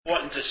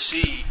important to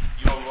see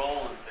your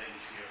role in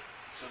things here.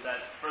 So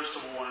that, first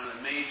of all, one of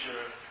the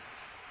major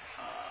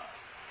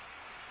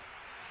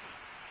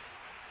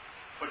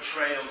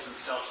portrayals in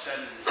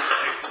self-centeredness is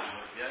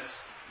victimhood, yes?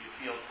 You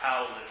feel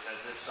powerless,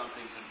 as if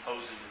something's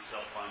imposing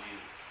itself on you.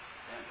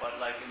 But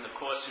like in the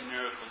Course in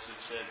Miracles,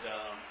 it said,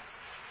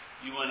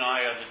 you and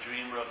I are the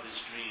dreamer of this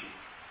dream.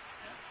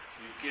 Yeah?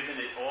 We've given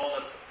it all,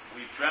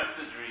 we've dreamt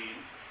the dream,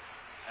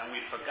 and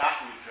we've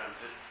forgotten we've dreamt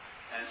it.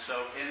 And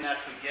so in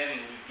that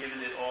forgetting, we've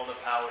given it all the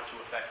power to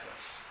affect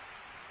us.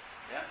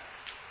 Yeah?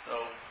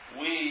 So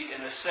we,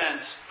 in a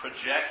sense,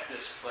 project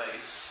this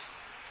place,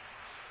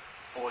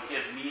 or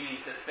give meaning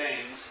to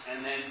things,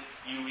 and then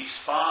you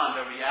respond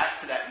or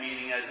react to that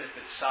meaning as if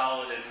it's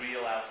solid and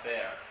real out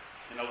there.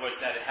 In other words,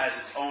 that it has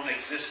its own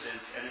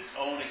existence, and its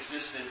own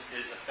existence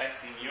is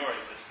affecting your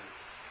existence.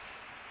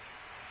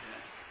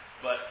 Yeah.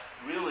 But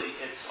really,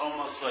 it's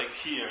almost like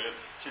here. If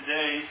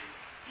today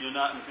you're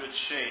not in good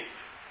shape,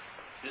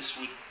 this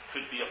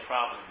could be a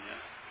problem, yeah?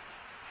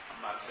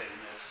 I'm not saying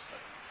this,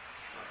 but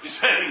you're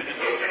saying,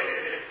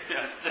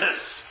 yes,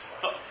 this.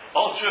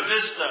 Ultra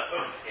Vista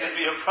can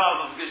be a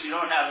problem because you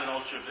don't have an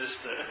Ultra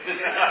Vista.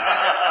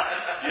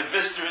 Your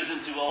Vista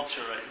isn't too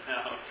ultra right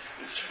now.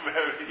 It's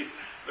very,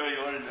 very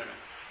ordinary.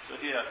 So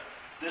here,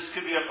 this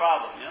could be a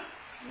problem, yeah?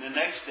 And the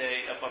next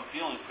day, if I'm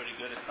feeling pretty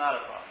good, it's not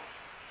a problem.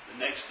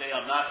 The next day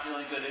I'm not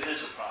feeling good, it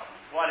is a problem.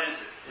 What is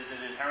it? Is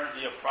it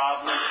inherently a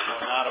problem or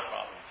not a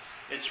problem?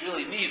 It's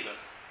really neither,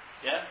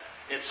 yeah?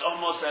 It's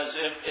almost as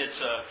if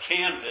it's a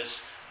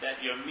canvas that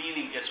your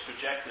meaning gets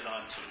projected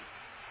onto.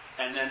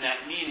 And then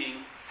that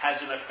meaning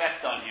has an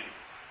effect on you.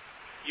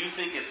 You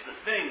think it's the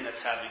thing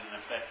that's having an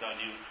effect on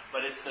you,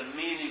 but it's the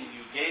meaning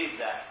you gave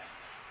that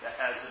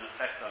has an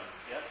effect on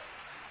you, yes?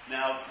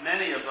 Now,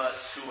 many of us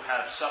who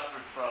have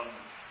suffered from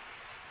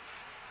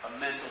a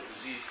mental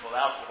disease called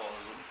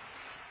alcoholism,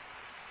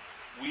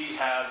 we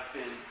have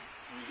been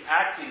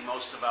reacting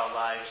most of our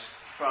lives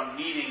from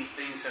meaning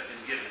things have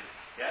been given,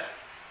 yeah?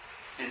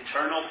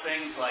 Internal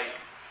things like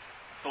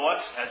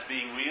thoughts as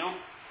being real,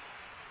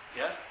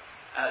 yeah?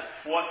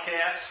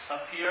 Forecasts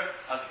up here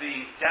of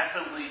being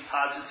definitely,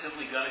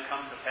 positively going to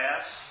come to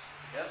pass.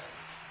 Yes?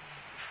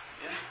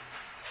 Yeah?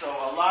 So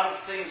a lot of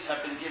things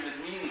have been given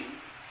meaning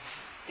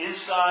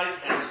inside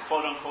and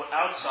quote-unquote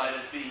outside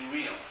as being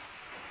real.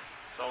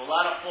 So a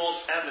lot of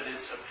false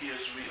evidence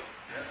appears real.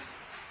 Yes?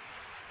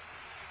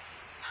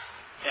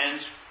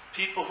 And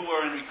people who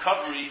are in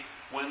recovery,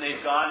 when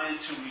they've gone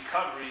into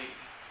recovery,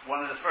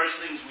 one of the first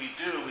things we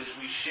do is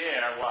we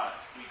share what?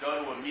 We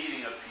go to a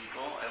meeting of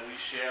people and we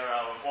share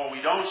or we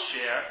don't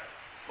share,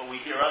 but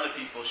we hear other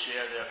people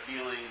share their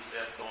feelings,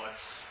 their thoughts,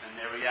 and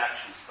their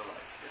reactions to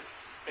life.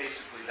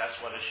 Basically, that's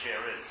what a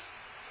share is.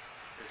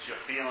 It's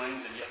your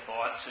feelings and your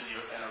thoughts and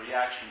a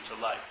reaction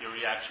to life, your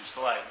reactions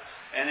to life.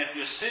 And if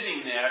you're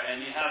sitting there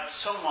and you have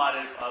somewhat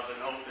of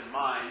an open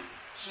mind,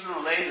 sooner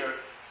or later,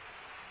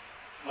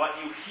 what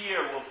you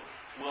hear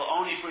will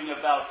only bring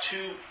about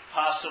two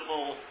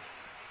possible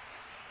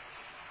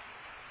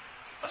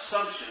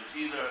assumptions.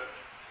 Either,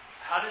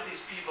 how did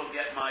these people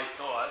get my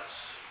thoughts,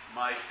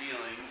 my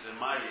feelings, and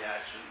my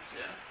reactions?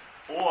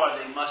 Yeah? Or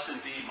they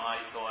mustn't be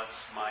my thoughts,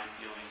 my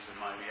feelings, and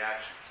my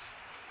reactions.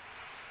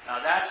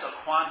 Now that's a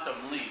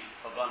quantum leap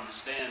of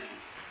understanding.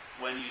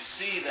 When you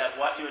see that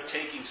what you're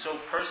taking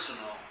so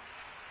personal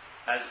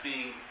as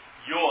being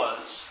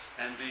yours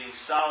and being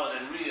solid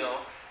and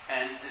real,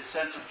 and the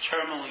sense of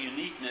terminal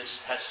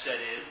uniqueness has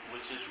set in,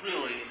 which is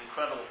really an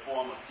incredible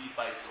form of deep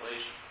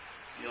isolation.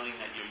 Feeling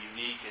that you're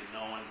unique and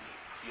no one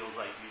feels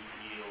like you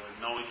feel and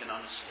no one can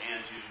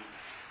understand you.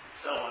 It's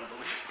so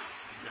unbelievable.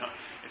 You know,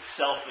 it's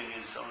selfing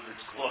in some of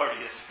its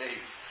glorious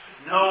states.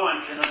 No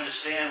one can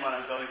understand what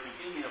I'm going through.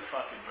 Give me a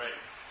fucking break.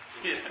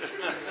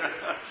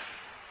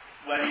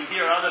 When you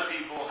hear other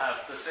people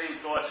have the same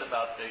thoughts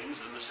about things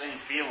and the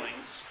same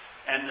feelings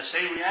and the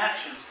same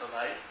reactions to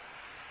life,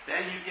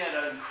 then you get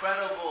an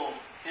incredible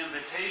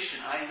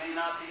invitation. I may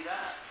not be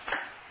that.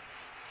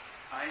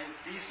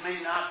 These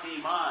may not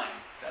be mine.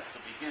 That's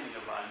the beginning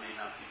of I may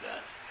not be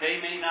that.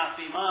 They may not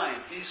be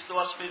mine. These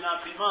thoughts may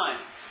not be mine.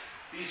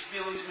 These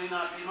feelings may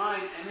not be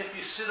mine. And if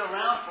you sit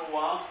around for a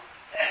while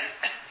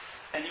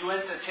and you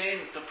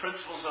entertain the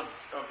principles of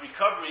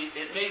recovery,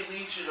 it may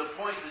lead you to a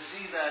point to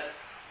see that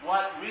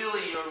what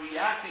really you're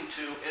reacting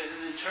to is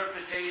an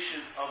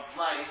interpretation of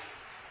life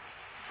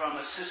from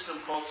a system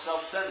called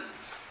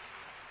self-centeredness.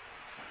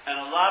 And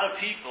a lot of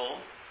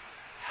people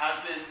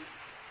have been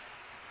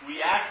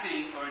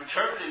reacting or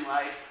interpreting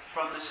life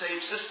from the same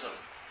system.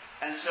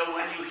 And so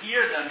when you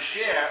hear them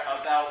share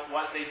about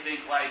what they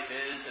think life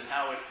is and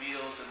how it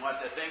feels and what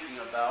they're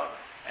thinking about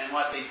and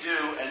what they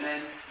do, and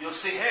then you'll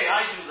see, hey,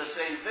 I do the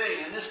same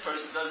thing, and this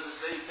person does the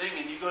same thing,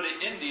 and you go to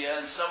India,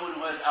 and someone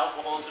who has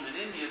alcoholism in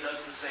India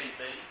does the same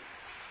thing.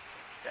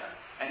 Yeah.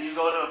 And you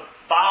go to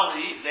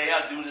Bali, they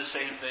are doing the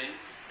same thing,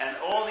 and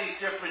all these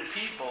different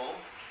people,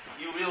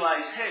 you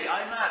realize, hey,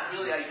 I'm not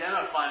really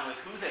identifying with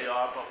who they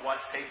are, but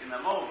what's taking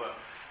them over.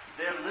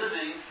 They're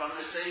living from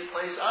the same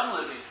place I'm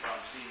living from,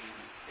 seemingly.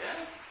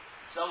 Yeah?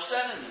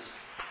 Self-centeredness.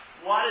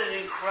 what an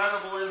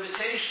incredible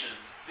invitation.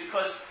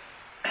 Because,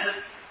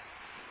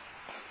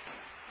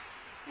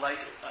 like,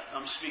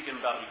 I'm speaking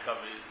about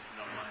recovery, if you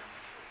don't mind.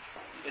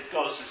 It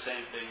goes the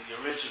same thing.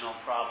 The original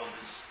problem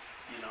is,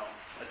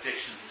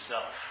 addiction to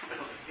self.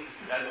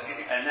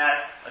 And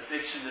that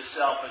addiction to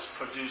self has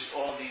produced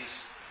all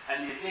these,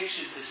 and the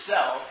addiction to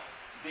self,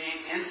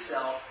 being in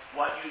self,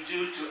 what you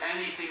do to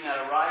anything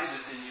that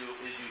arises in you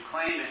is you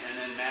claim it and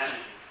then manage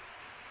it.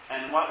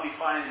 And what we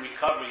find in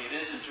recovery, it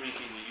isn't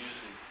drinking or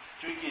using.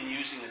 Drinking and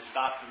using has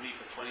stopped for me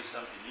for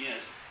 20-something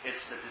years.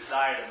 It's the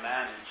desire to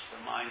manage, the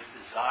mind's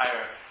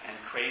desire and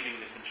craving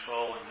to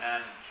control and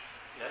manage.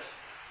 Yes?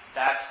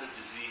 That's the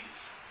disease.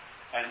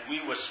 And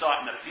we were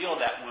starting to feel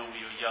that when we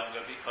were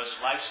younger because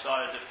life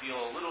started to feel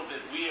a little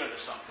bit weird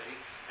or something,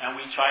 and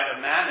we tried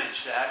to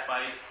manage that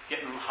by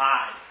getting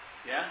high.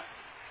 Yeah?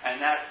 And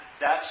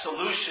that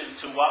solution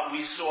to what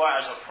we saw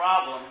as a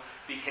problem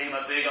became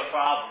a bigger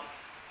problem.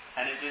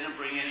 And it didn't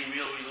bring any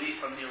real relief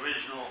from the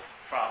original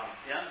problem.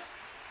 Yeah?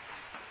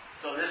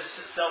 So this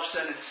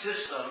self-centered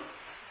system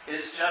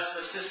is just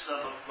a system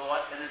of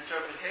thought and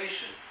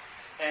interpretation.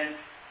 And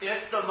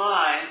if the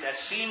mind that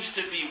seems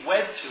to be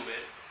wed to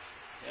it,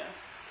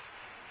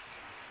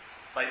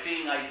 by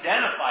being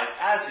identified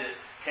as it,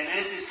 can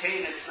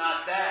entertain it's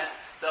not that,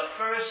 the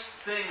first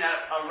thing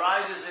that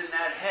arises in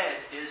that head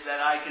is that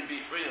I can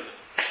be free of it.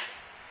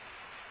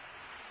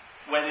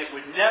 When it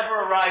would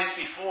never arise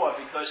before,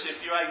 because if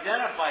you're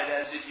identified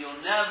as it,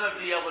 you'll never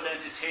be able to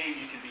entertain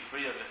you can be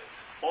free of it.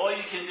 All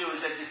you can do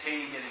is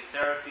entertain getting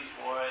therapy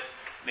for it,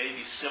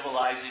 maybe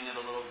civilizing it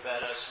a little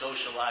better,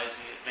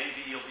 socializing it.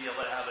 Maybe you'll be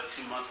able to have a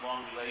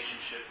 2-month-long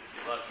relationship if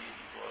you're lucky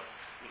before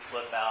you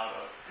flip out,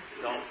 or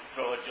don't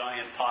throw a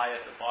giant pie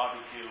at the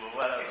barbecue or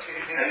whatever.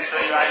 And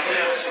so your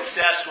idea of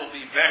success will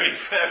be very,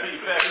 very,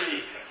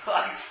 very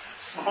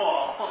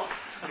small.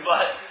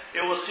 But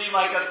it will seem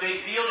like a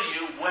big deal to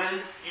you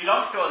when you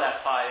don't throw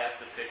that pie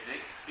at the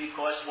picnic,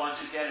 because once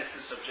again it's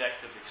a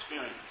subjective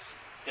experience.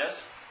 Yes?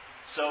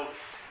 So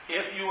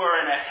if you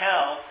are in a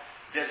hell,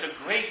 there's a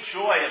great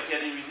joy of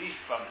getting relief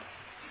from it.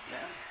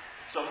 Yeah?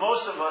 So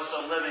most of us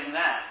are living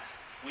that.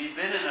 We've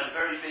been in a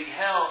very big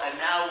hell, and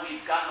now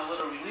we've gotten a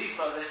little relief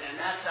of it, and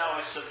that's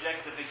our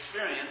subjective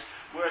experience.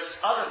 Whereas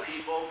other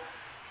people,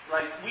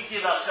 like, we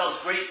give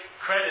ourselves great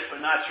credit for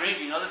not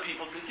drinking. Other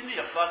people could give me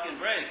a fucking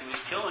break. It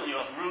was killing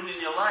you, ruining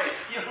your life.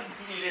 You don't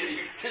need any.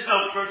 There's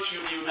no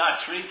virtue in you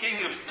not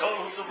drinking. It was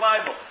total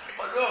survival.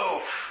 But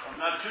no, I'm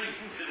not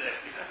drinking today.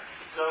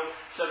 So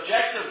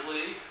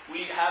subjectively,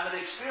 we have an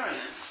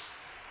experience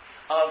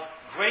of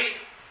great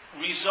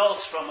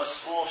results from a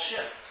small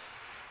shift.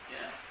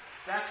 Yeah.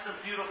 That's the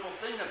beautiful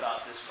thing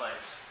about this place.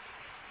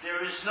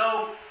 There is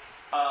no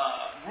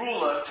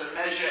ruler to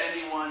measure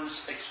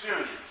anyone's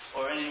experience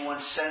or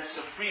anyone's sense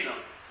of freedom.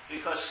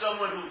 Because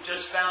someone who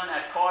just found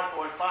that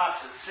cardboard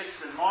box at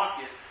 6th and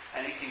Market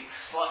and he can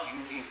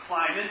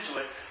climb into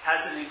it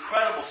has an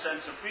incredible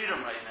sense of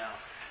freedom right now.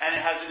 And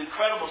it has an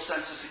incredible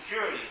sense of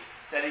security.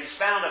 That he's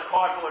found a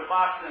cardboard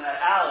box in that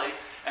alley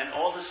and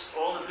all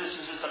the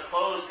businesses are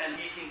closed and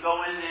he can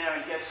go in there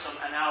and get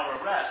an hour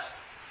of rest.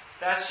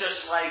 That's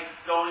just like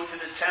going to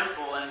the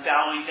temple and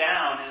bowing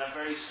down in a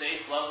very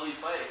safe, lovely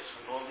place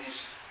with all these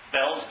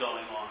bells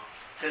going on.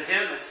 To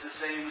him, it's the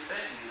same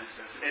thing in a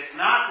sense. It's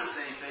not the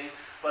same thing,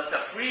 but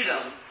the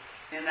freedom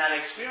in that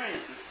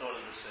experience is sort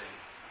of the same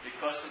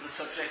because of the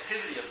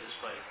subjectivity of this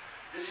place.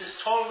 This is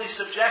totally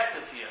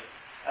subjective here.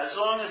 As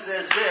long as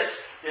there's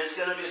this, there's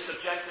going to be a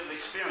subjective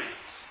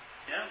experience.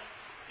 Yeah?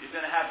 You're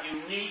going to have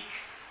unique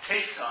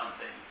takes on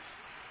things.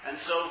 And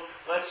so,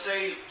 let's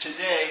say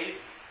today,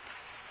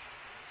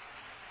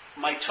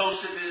 my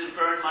toaster didn't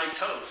burn my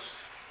toast.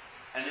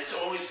 And it's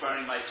always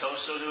burning my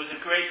toast, so there was a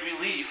great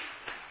relief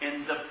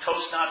in the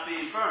toast not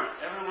being burnt.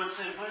 Everyone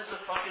said, where's the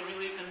fucking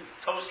relief in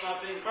toast not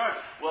being burnt?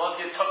 Well,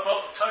 if your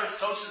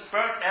toast is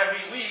burnt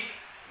every week,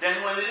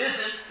 then when it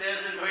isn't,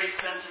 there's a great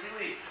sense of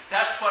relief.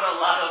 That's what a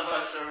lot of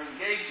us are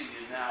engaging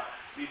in now.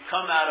 We've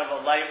come out of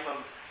a life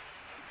of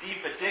deep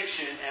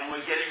addiction, and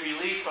we're getting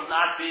relief from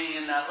not being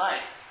in that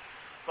life.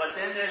 But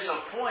then there's a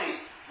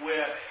point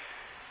where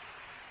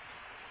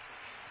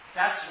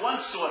that's one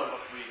sort of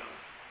a freedom.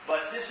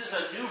 But this is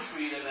a new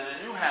freedom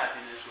and a new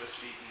happiness we're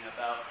speaking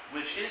about,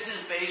 which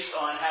isn't based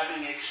on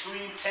having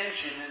extreme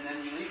tension and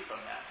then relief from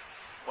that.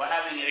 Or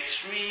having an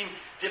extreme,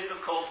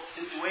 difficult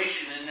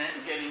situation and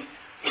then getting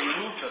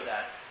removed of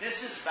that.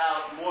 This is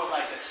about more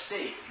like a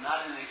state,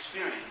 not an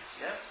experience,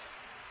 yes?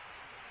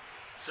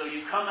 So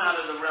you come out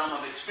of the realm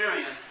of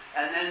experience,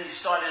 and then you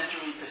start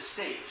entering into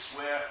states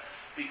where,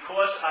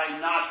 because I'm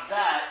not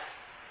that,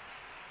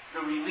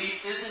 the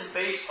relief isn't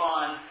based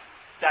on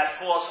that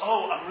false,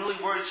 I'm really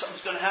worried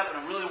something's going to happen,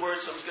 I'm really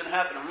worried something's going to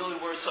happen, I'm really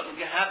worried something's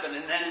going to happen,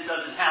 and then it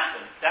doesn't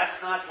happen. That's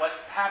not what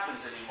happens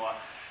anymore.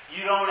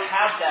 You don't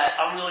have that,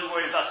 I'm really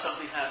worried about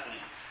something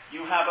happening.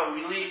 You have a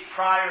relief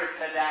prior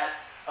to that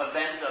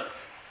event of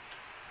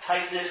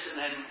tightness and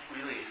then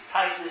release.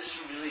 Tightness,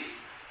 relief.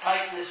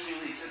 Tightness,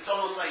 release. It's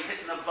almost like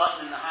hitting a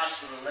button in the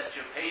hospital to let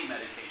your pain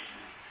medication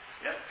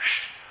in. Yep.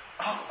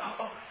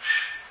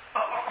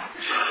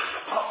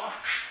 I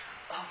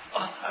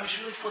was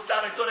really flipped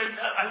out. I thought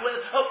I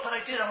would, but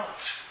I did.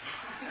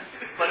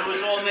 But it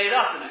was all made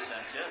up in a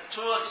sense, yeah?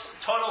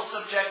 Total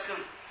subjective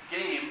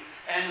game.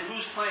 And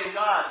who's playing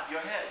God?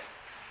 Your head.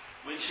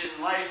 Which in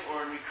life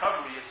or in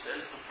recovery, it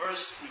says the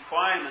first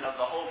requirement of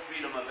the whole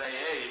freedom of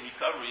AA in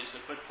recovery is to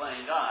quit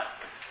playing God.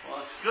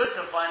 Well, it's good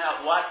to find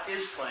out what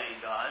is playing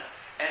God.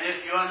 And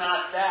if you're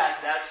not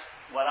that, that's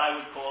what I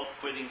would call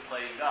quitting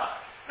playing God.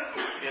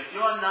 If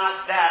you're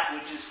not that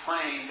which is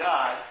playing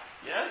God,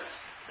 yes,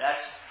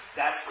 that's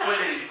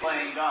quitting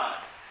playing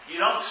God. You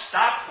don't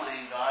stop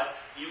playing God,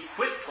 you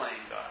quit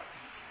playing God.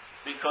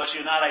 Because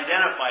you're not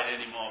identified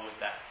anymore with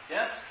that.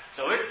 Yes?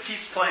 So it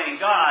keeps playing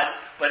God,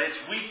 but it's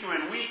weaker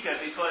and weaker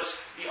because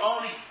the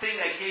only thing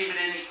that gave it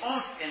any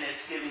oomph in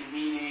its giving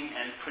meaning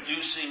and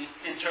producing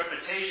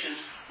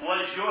interpretations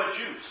was your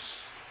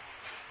juice.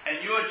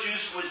 And your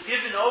juice was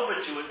given over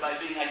to it by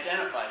being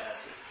identified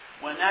as it.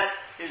 When that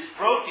is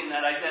broken,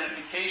 that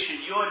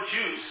identification, your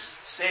juice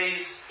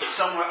stays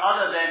somewhere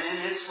other than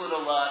in its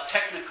little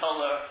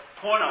technicolor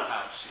porno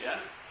house, yeah?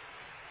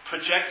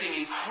 Projecting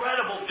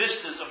incredible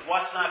vistas of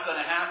what's not going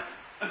to happen.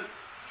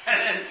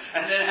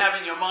 and then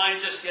having your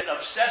mind just get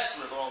obsessed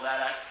with all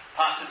that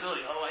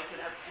possibility. Oh, I could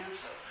have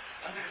cancer.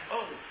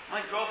 Oh,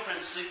 my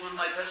girlfriend's sleeping with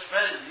my best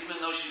friend, even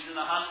though she's in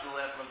the hospital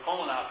after a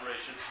colon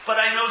operation. But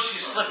I know she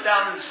slipped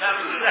out and is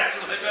having sex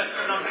with my best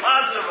friend. I'm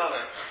positive of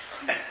it.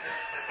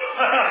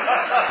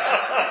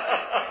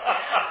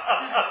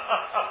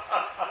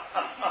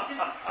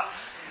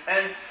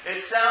 And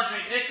it sounds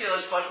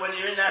ridiculous, but when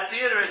you're in that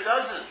theater, it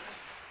doesn't.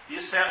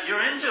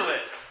 You're into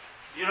it.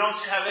 You don't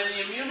have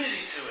any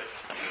immunity to it.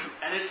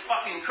 And it's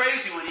fucking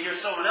crazy when you hear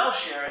someone else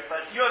share it,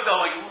 but you're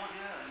going, oh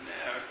yeah, in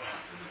there.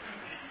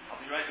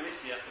 I'll be right with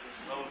you after this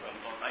is over. I'm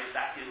going right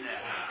back in there.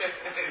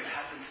 What's going to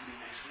happen to me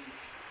next week?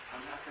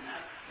 I'm not going to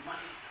have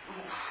money.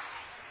 Ooh.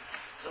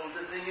 So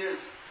the thing is,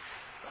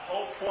 the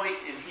whole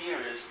point in here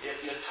is,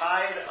 if you're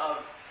tired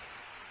of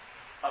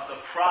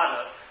the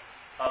product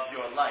of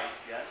your life,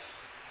 yes,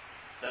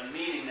 the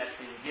meaning that's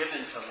been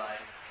given to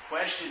life,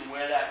 question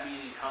where that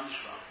meaning comes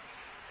from.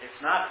 It's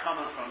not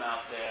coming from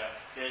out there.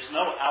 There's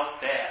no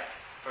out there,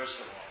 first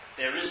of all.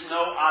 There is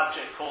no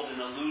object called an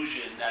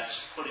illusion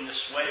that's putting a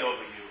sway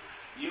over you.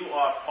 You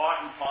are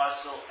part and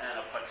parcel and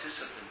a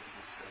participant in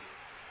this thing.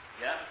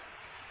 Yeah?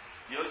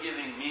 You're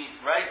giving meaning.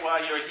 Right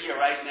while you're here,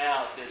 right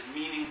now, there's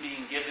meaning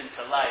being given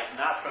to life,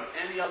 not from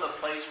any other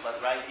place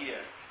but right here.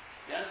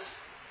 Yes?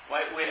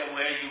 Right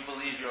where you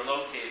believe you're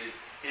located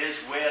is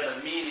where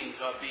the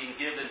meanings are being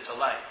given to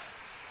life.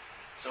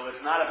 So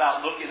it's not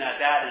about looking at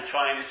that and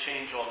trying to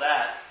change all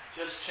that.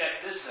 Just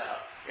check this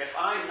out. If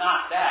I'm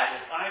not that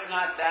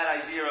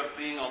idea of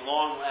being a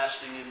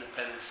long-lasting,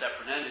 independent,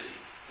 separate entity,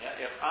 yeah?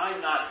 If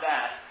I'm not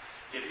that,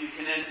 if you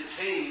can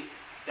entertain,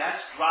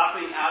 that's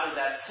dropping out of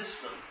that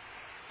system.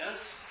 Yes?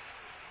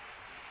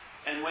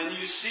 And when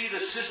you see the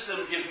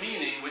system give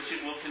meaning, which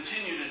it will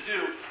continue to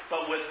do,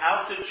 but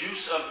without the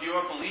juice of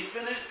your belief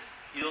in it,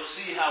 you'll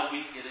see how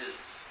weak it is.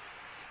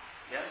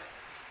 Yes?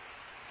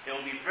 It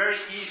will be very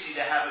easy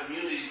to have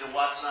immunity to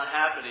what's not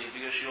happening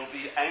because you'll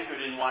be anchored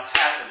in what's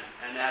happening.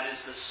 And that is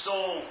the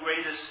sole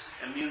greatest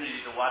immunity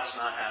to what's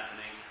not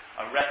happening,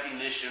 a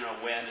recognition or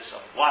awareness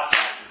of what's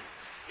happening.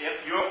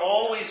 If you're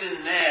always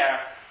in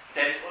there,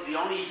 then the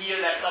only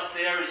here that's up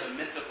there is a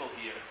mythical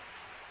here.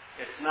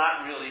 It's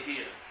not really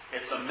here.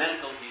 It's a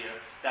mental here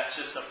that's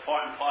just a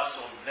part and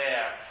parcel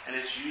there, and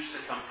it's used to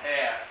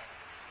compare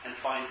and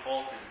find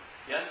fault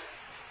in. Yes?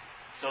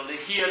 So the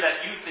here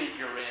that you think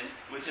you're in,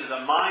 which is a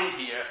mind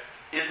here,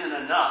 isn't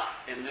enough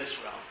in this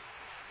realm.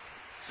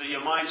 So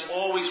your mind's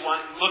always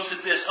looks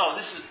at this, oh,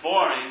 this is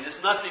boring, there's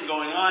nothing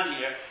going on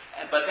here,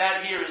 but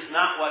that here is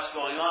not what's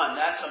going on.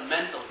 That's a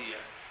mental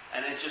here.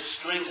 And it just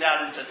strings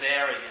out into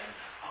there again.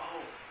 Oh,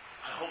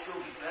 I hope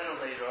it'll be better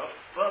later.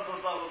 Blah, blah,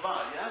 blah, blah,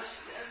 blah. Yes?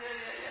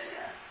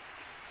 Yeah.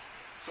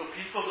 So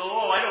people go,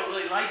 oh, I don't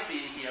really like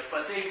being here,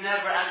 but they've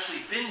never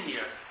actually been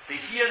here. The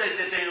here that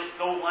they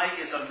don't like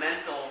is a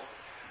mental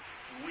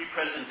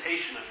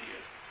representation of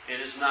here.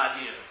 It is not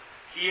here.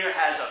 Here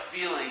has a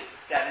feeling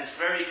that is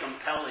very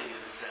compelling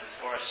in a sense,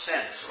 or a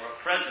sense, or a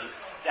presence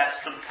that's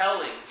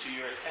compelling to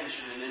your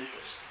attention and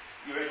interest.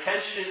 Your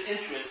attention and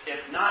interest,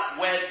 if not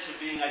wed to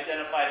being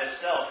identified as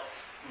self,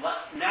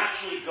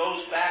 naturally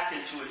goes back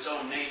into its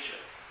own nature.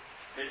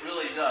 It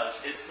really does.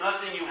 It's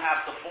nothing you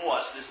have to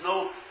force. There's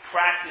no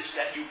practice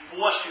that you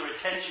force your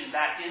attention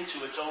back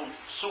into its own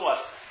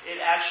source. It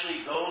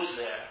actually goes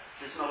there.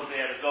 There's no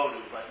there to go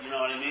to, but you know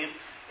what I mean?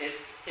 It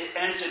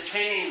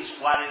entertains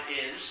what it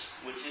is,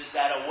 which is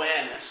that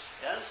awareness,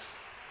 yes?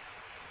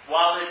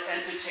 While it's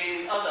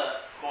entertaining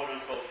other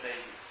quote-unquote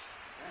things.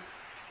 Yeah?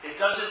 It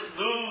doesn't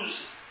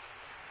lose,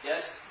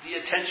 yes? The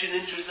attention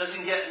interest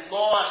doesn't get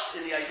lost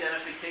in the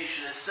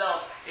identification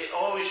itself. It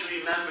always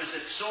remembers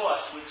its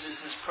source, which is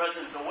this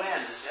present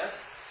awareness, yes?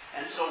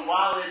 And so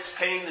while it's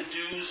paying the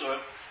dues or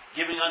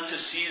giving unto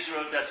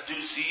Caesar, that's due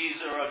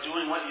Caesar, or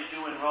doing what you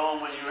do in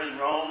Rome when you're in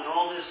Rome, and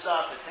all this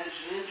stuff,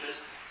 attention, interest,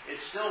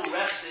 it's still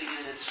resting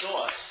in its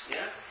source,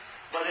 yeah?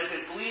 But if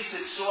it believes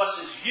its source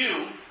is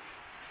you,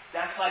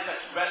 that's like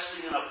us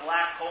resting in a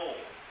black hole.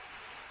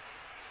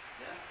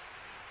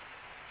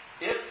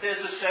 Yeah? If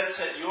there's a sense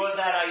that you're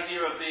that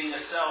idea of being a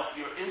self,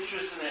 your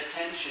interest and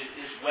attention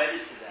is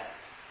wedded to that.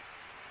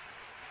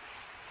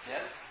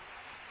 Yes?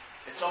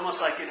 It's almost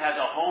like it has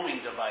a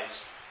homing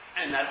device.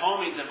 And that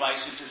homing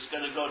device is just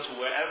going to go to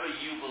wherever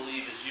you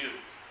believe is you.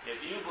 If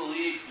you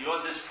believe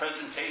you're this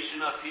presentation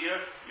up here,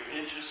 your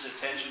interest and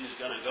attention is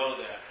going to go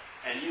there.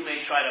 And you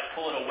may try to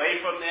pull it away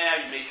from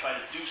there, you may try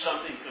to do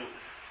something to,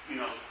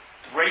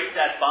 break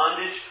that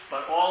bondage,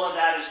 but all of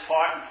that is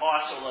part and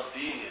parcel of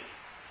being it.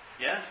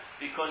 Yeah?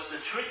 Because the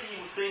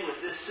tricky thing with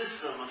this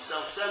system of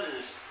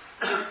self-centeredness,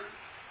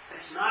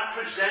 it's not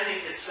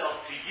presenting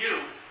itself to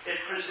you, it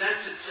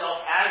presents itself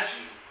as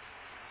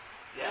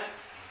you. Yeah?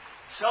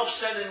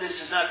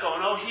 Self-centeredness is not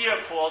going, oh,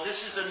 here, Paul,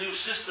 this is a new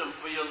system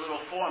for your little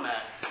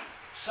format.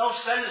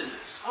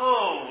 Self-centeredness.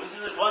 Oh,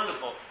 isn't it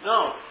wonderful?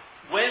 No.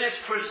 When it's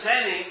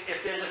presenting,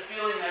 if there's a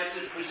feeling that it's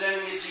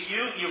presenting it to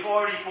you, you've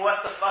already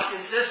bought the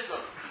fucking system.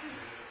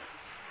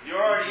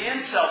 You're already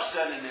in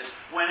self-centeredness.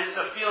 When it's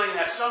a feeling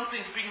that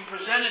something's being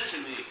presented to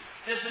me,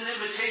 there's an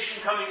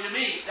invitation coming to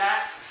me,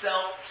 that's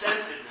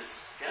self-centeredness.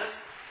 Yes?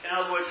 In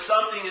other words,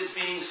 something is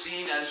being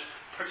seen as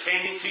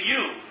pertaining to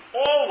you.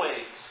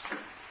 Always.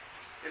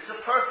 It's a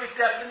perfect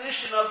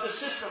definition of the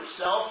system,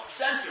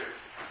 self-centered.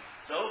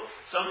 So,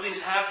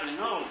 something's happening.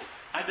 Oh,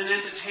 I've been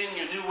entertaining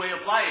a new way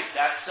of life.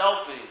 That's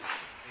selfing.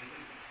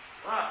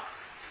 Wow.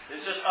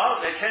 It's just,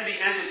 they can be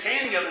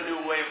entertaining of a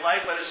new way of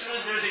life, but as soon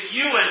as there's a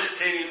you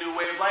entertaining a new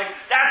way of life,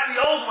 that's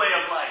the old way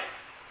of life.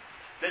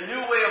 The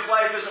new way of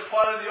life is a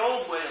part of the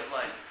old way of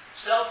life.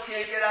 Self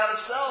can't get out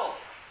of self.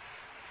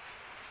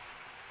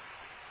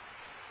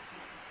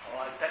 Oh,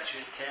 I bet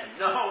you it can.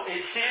 No,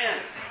 it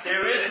can't.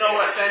 There is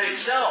no authentic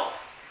self.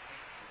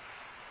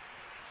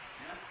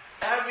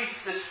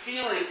 This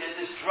feeling and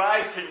this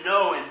drive to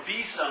know and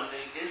be something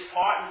is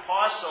part and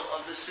parcel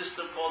of the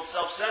system called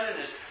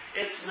self-centeredness.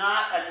 It's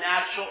not a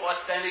natural,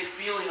 authentic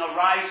feeling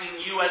arising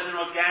in you as an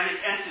organic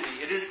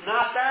entity. It is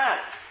not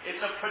that.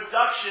 It's a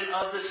production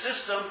of the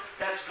system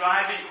that's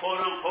driving,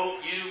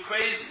 quote-unquote, you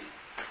crazy.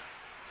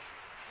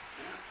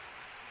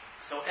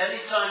 So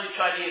anytime you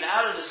try to get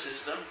out of the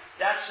system,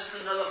 that's just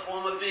another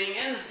form of being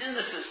in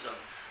the system.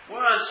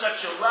 We're on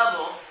such a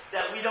level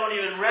that we don't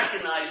even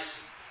recognize,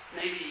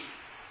 maybe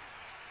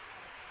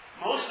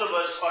most of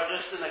us are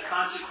just in a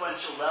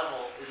consequential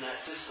level in that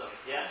system,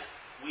 yes?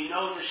 We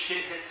know the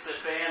shit hits the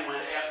fan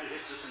when after it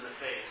hits us in the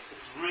face.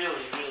 It's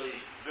really, really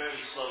very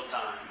slow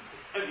time.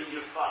 I mean,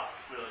 you're fucked,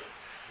 really.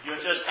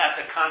 You're just at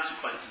the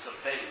consequences of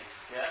things,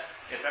 yeah?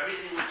 If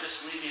everything would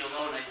just leave me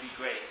alone, I'd be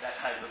great. That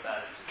type of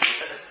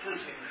attitude. It's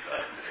just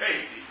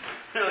crazy.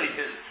 It really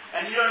is.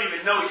 And you don't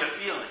even know you're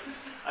feeling.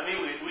 I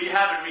mean, we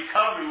have in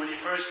recovery when you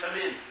first come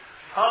in.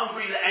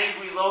 Hungry,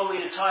 angry,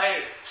 lonely, and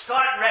tired.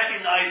 Start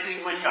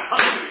recognizing when you're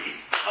hungry.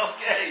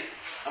 Okay.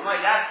 I'm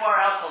like, that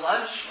far out to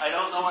lunch? I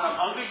don't know when I'm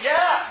hungry?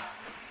 Yeah.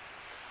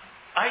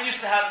 I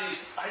used to have these,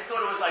 I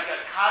thought it was like a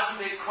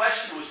cosmic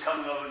question was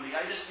coming over me.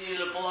 I just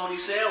needed a bologna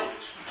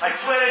sandwich. I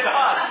swear to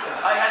God.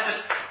 I had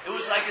this, it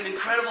was like an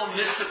incredible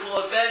mystical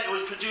event. It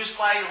was produced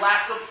by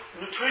lack of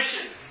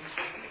nutrition.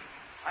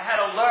 I had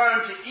to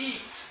learn to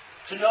eat,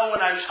 to know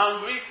when I was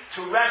hungry,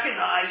 to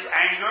recognize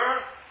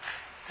anger,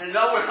 to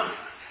know when I'm...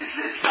 It's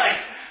just like,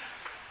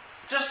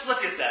 just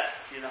look at that,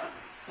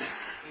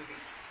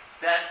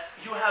 that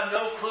you have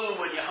no clue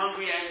when you're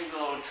hungry, angry,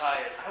 low, and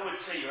tired. I would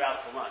say you're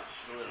out to lunch,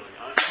 literally.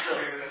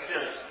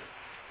 Seriously.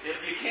 If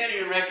you can't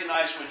even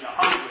recognize when you're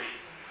hungry,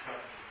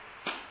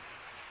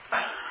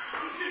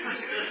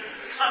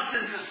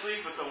 something's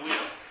asleep at the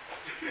wheel.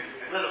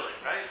 Literally,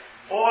 right?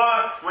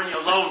 Or when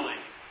you're lonely.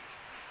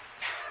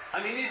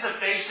 I mean, these are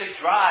basic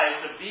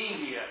drives of being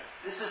here.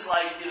 This is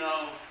like,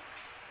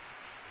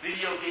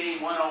 video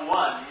game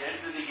 101. You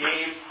enter the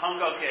game,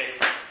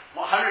 okay.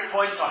 100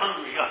 points are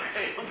hungry.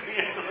 Okay,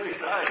 hungry,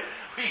 tired.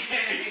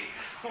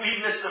 We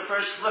missed the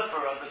first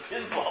flipper of the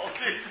pinball.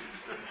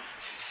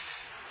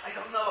 I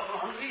don't know if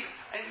I'm hungry.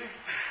 Angry.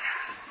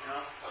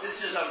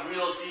 This is a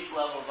real deep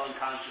level of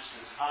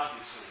unconsciousness,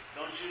 obviously.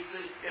 Don't you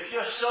think? If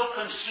you're so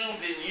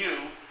consumed in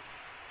you,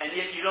 and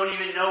yet you don't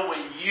even know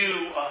when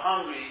you are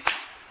hungry,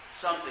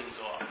 something's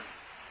off,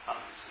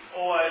 obviously.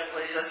 Or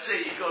let's say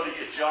you go to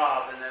your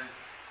job and then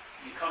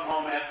you come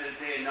home after the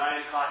day at 9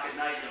 o'clock at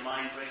night, your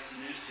mind breaks the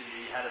news to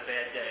you, you had a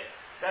bad day.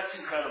 That's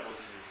incredible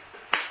to me.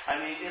 I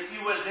mean, if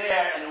you were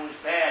there and it was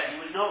bad, you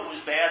would know it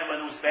was bad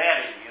when it was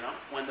badding,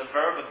 when the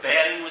verb of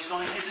badding was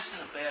going, hey, this is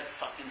a bad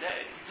fucking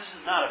day. This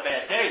is not a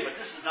bad day, but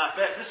this is not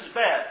bad. This is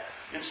bad.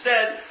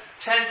 Instead,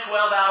 10, 12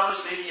 hours,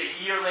 maybe a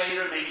year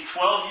later, maybe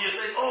 12 years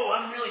later, oh,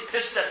 I'm really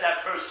pissed at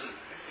that person.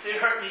 They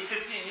hurt me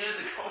 15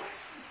 years ago.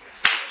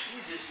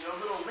 Jesus, you're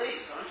a little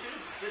late, aren't you?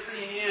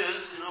 15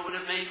 years, would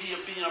have maybe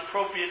been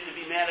appropriate to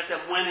be mad at them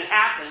when it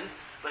happened,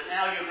 but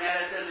now you're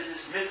mad at them in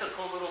this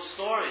mythical little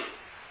story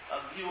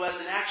of you as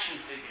an action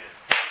figure.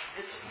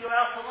 You're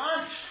out to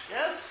lunch,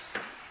 yes?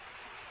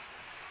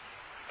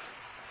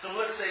 So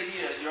let's say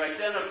here, you're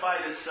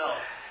identified as self.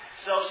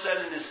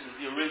 Self-centeredness is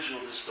the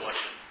original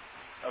distortion.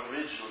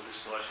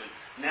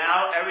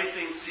 Now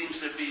everything seems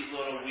to be a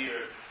little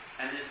weird.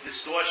 And the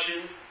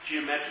distortion,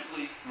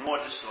 geometrically, more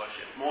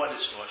distortion.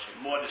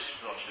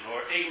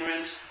 Or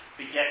ignorance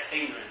begets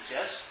ignorance,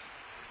 yes?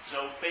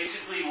 So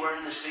basically we're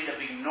in the state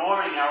of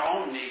ignoring our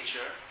own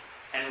nature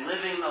and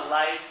living the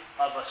life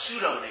of a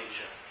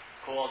pseudo-nature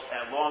called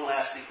a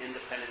long-lasting,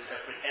 independent,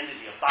 separate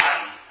entity, a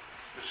body.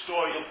 The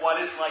story of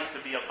what it's like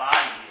to be a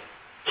body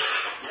here.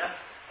 Yeah?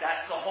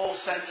 That's the whole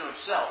center of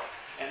self.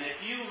 And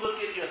if you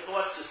look at your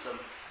thought system,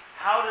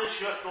 how does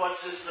your thought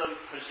system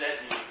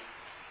present you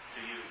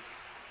to you?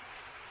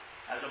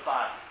 As a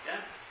body, yeah?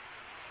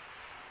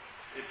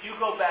 If you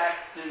go back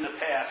in the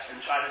past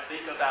and try to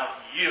think about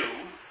you,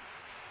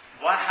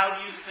 how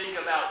do you think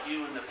about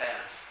you in the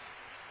past?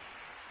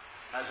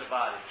 As a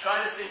body.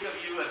 Try to think of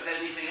you as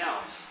anything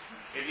else.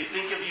 If you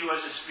think of you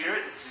as a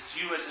spirit, it's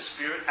you as a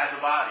spirit, as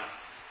a body.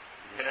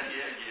 Yeah,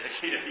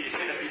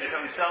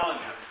 I'm telling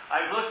you.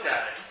 I've looked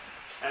at it.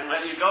 And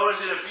when you go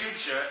into the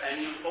future,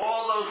 and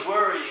all those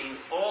worryings,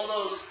 all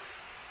those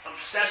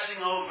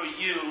obsessing over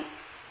you,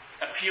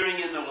 appearing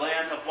in the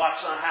land of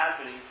what's not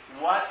happening,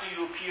 what do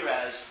you appear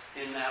as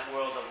in that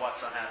world of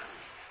what's not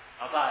happening?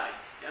 A body,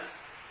 yes?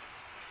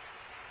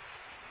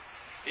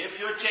 If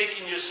you're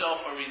taking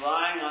yourself or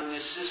relying on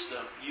this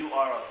system, you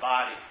are a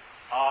body.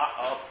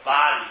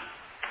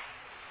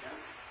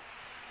 Yes?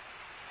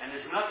 And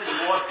there's nothing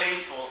more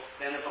painful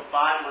than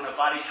when a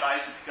body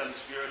tries to become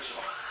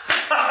spiritual.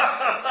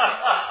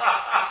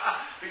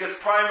 Because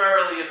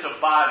primarily it's a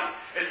body.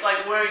 It's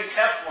like wearing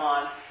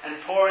Teflon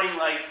and pouring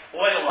like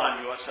oil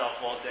on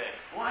yourself all day.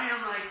 Why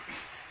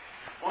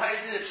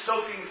isn't it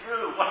soaking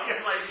through? Why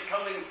am I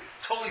becoming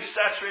totally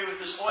saturated with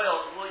this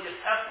oil? Well, you're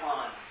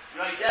Teflon.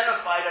 You're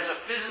identified as a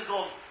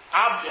physical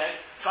object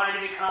trying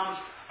to become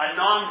a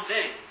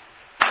non-thing.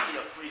 Give me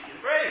a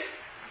freaking break.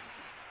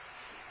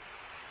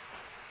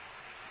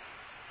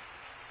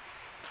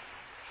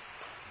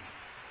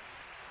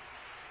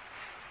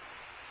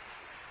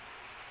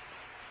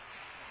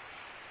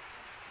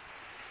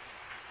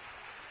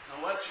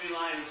 What's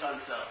reliance on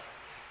self?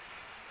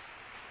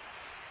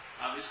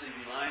 Obviously,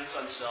 reliance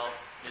on self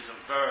is a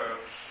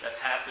verb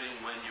that's happening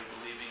when you're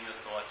believing your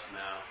thoughts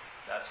now.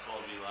 That's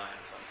called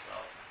reliance on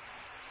self.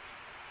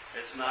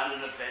 It's not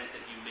an event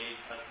that you made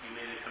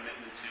a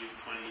commitment to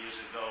 20 years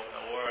ago,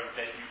 or an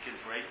event you can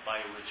break by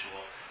a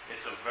ritual.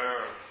 It's a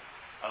verb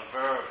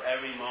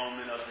every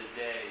moment of the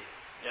day.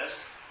 Yes?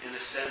 In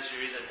a sense,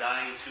 you're either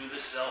dying to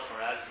the self or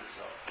as the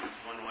self.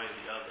 It's one way or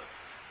the other.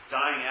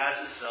 Dying as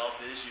a self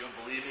is you're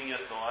believing your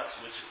thoughts,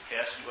 which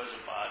cast you as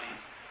a body,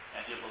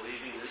 and you're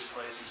believing this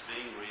place is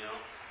being real,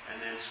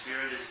 and then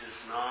spirit is this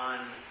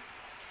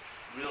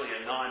really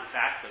a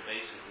non-factor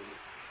basically,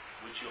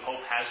 which you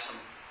hope has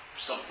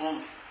some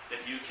oomph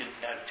that you can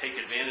take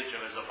advantage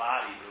of as a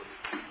body,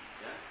 really.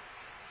 Yeah?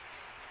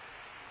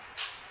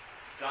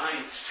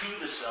 Dying to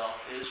the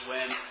self is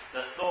when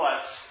the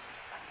thoughts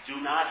do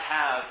not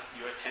have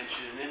your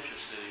attention and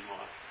interest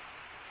anymore.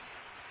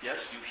 Yes,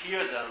 you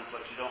hear them,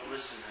 but you don't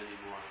listen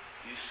anymore.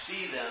 You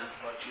see them,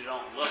 but you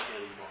don't look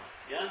anymore.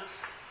 Yes?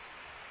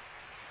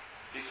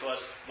 Because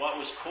what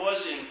was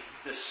causing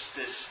the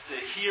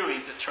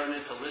hearing to turn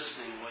into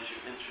listening was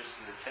your interest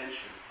and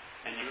attention.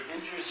 And your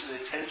interest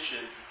and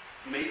attention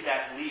made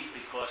that leap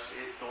because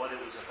it thought it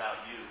was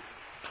about you.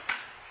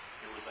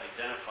 It was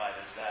identified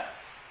as that.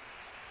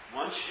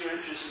 Once your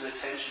interest and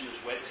attention is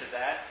wed to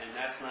that, and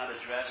that's not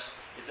addressed,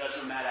 it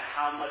doesn't matter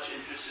how much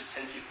interest and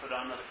attention you put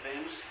on the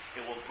things,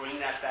 it will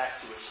bring that back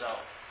to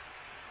itself.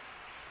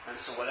 And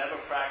so whatever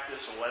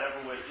practice or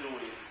whatever we're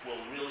doing will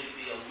really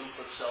be a loop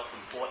of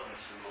self-importance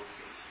in most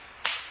cases.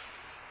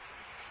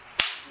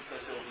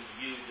 Because it will be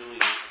you doing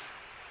it,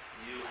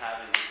 you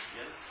having it,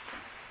 yes?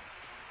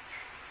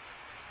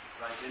 It's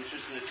like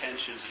interest and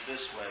attention is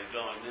this way,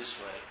 going this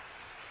way,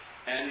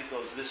 and it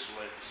goes this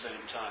way at the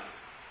same time.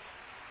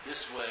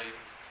 This way,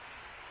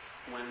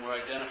 when we're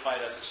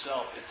identified as a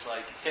self, it's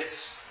like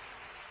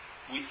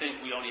we think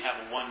we only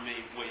have a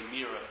one-way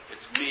mirror.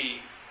 It's me,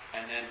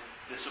 and then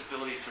this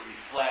ability to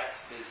reflect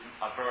is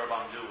a verb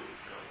I'm doing,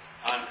 really.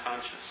 I'm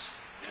conscious.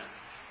 Yeah.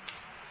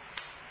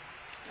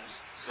 Yes.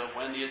 So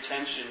when the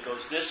attention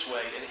goes this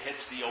way, it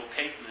hits the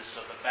opaqueness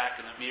of the back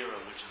of the mirror,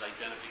 which is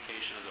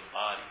identification as a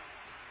body.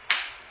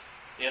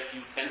 If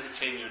you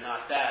entertain you're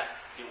not that,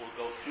 it will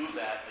go through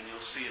that, and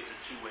you'll see it's a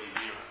two-way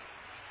mirror.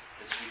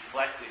 It's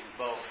reflecting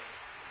both.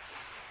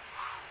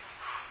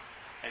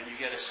 And you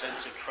get a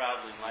sense of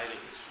traveling lighter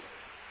this way.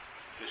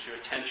 Because your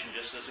attention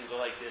just doesn't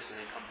go like this and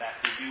then come back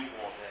to you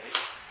all day.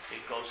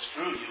 It goes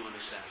through you in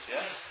a sense,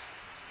 yes?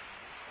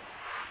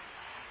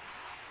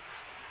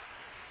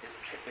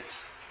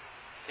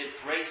 It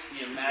breaks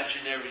the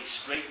imaginary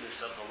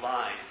straightness of the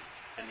line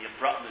and the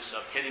abruptness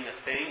of hitting a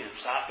thing and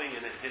stopping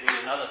and then hitting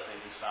another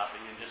thing and stopping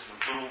and just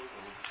boom,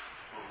 boom,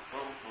 boom,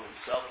 boom, boom,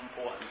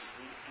 self-importance.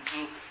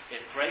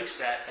 It breaks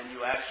that, and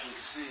you actually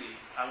see,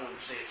 I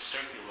wouldn't say it's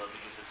circular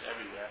because it's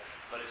everywhere,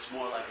 but it's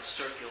more like a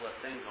circular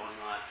thing going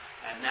on.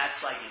 And that's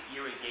like an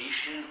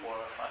irrigation or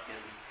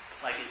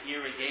like an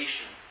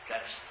irrigation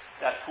that's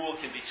That pool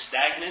can be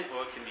stagnant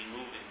or it can be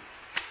moving.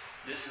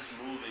 This is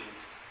moving.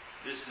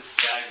 This is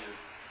stagnant.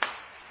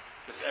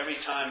 Because every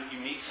time you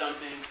meet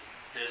something,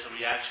 there's a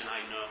reaction.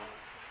 I know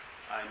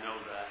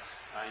that.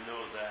 I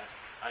know that.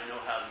 I know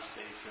how this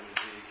day's going to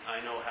be. I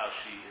know how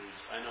she is.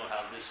 I know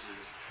how this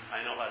is.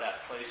 I know how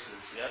that place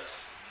is. Yes?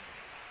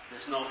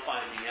 There's no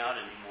finding out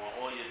anymore.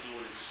 All you're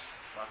doing is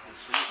fucking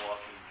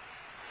sleepwalking.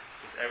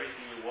 Because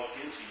everything you walk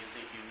into, you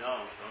think you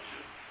know, don't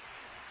you?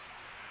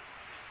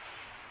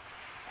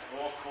 At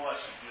all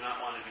costs, you do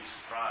not want to be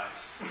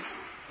surprised.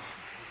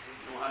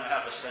 You want to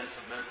have a sense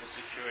of mental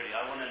security.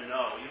 I want to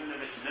know, even if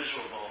it's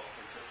miserable,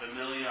 it's a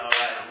familiar, all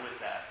right, I'm with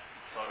that.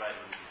 It's all right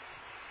with me.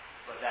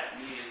 But that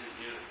me isn't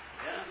you.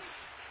 Yes?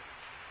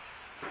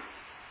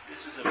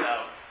 This is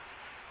about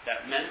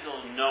that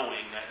mental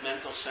knowing, that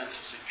mental sense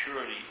of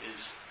security is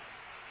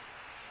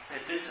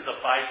that this is a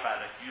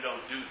byproduct. You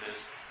don't do this.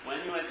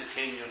 When you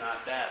entertain, you're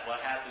not that. What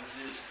happens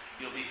is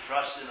you'll be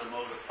thrust in a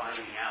mode of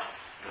finding out,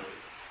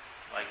 really.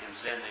 Like in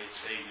Zen, they'd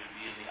say you'd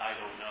be in the I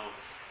don't know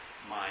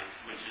mind,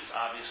 which is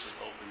obviously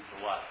open to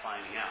what?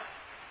 Finding out.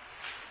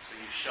 So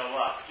you show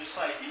up, just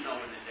like you know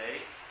in the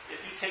day.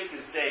 If you take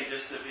this day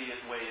just to be the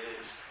way it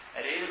is,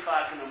 at 8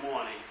 o'clock in the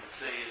morning, let's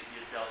say you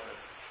dealt a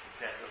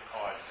deck of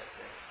cards that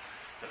day.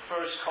 The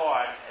first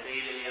card at 8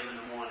 a.m. in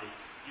the morning,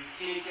 you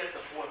can't get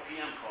the 4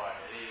 p.m. card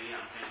at 8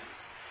 a.m., can you?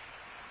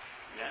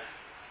 Yeah?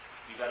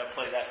 You got to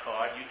play that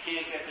card. You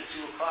can't get the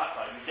 2 o'clock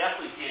card. You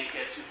definitely can't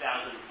get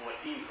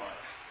 2014 card.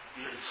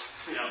 You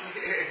know,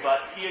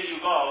 but here you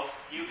go.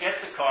 You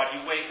get the card.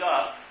 You wake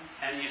up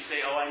and you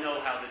say, "Oh, I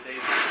know how the day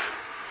will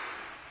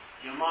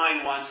be." Your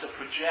mind wants to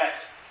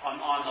project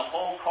on the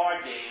whole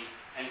card game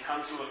and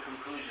come to a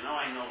conclusion. Oh,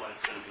 I know what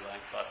it's going to be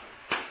like. Fuck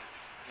it.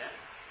 Yeah.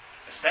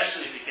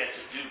 Especially if it gets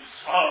a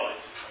deuce. Oh,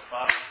 it's just a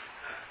fuck.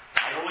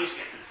 I always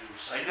get the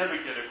deuce. I never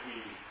get a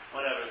queen.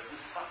 Whatever. It's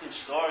this fucking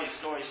story.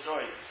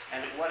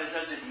 And what it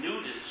does, it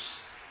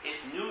nudes,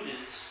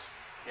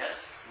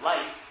 yes,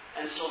 life.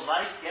 And so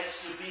life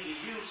gets to be to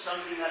you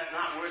something that's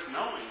not worth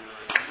knowing,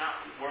 really. It's not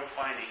worth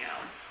finding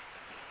out.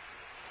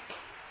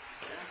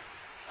 Yeah?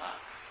 Ah.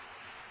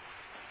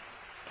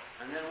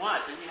 And then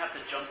what? Then you have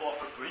to jump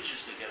off of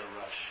bridges to get a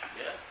rush.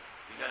 Yeah?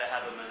 You got to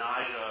have a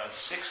menage or a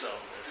 6-0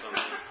 or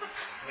something.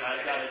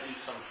 You got to do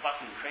some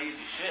fucking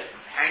crazy shit.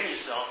 Hang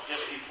yourself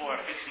just before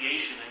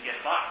asphyxiation and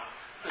get fucked.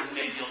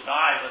 Maybe you'll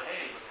die, but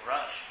hey, with a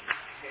rush.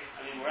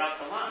 I mean, we're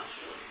out to lunch,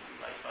 really.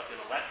 Like fucking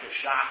electric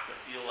shock to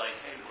feel like,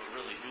 hey, we're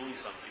really doing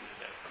something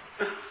today.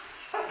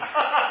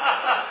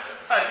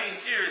 I mean,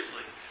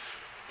 seriously.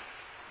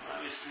 When I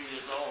was 3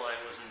 years old, I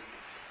wasn't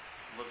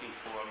looking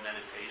for a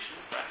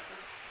meditation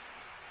practice.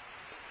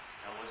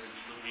 I wasn't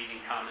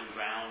reading Common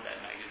Ground,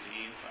 that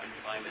magazine, trying to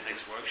find the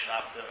next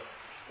workshop to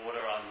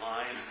order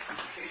online.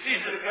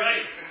 Jesus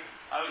Christ!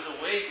 I was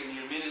awake and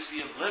the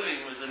immediacy of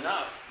living was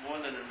enough, more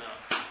than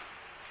enough.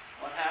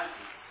 What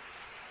happened?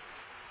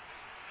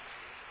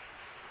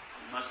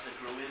 We must have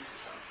grew into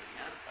something,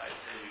 yeah? I'd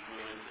say we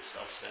grew into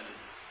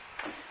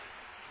self-centeredness.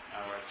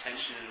 Our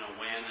attention and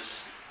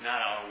awareness, not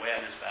our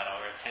awareness, but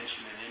our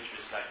attention and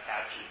interest got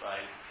captured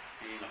by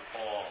being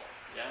appalled,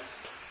 yes?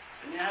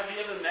 And have you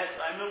ever met,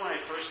 I remember when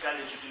I first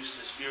got introduced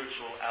to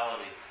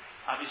spirituality,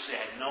 obviously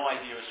I had no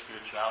idea of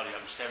spirituality,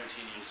 I was 17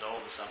 years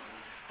old or something,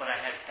 but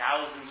I had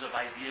thousands of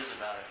ideas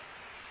about it.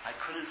 I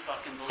couldn't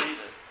fucking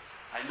believe it.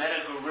 I met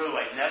a guru.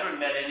 I'd never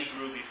met any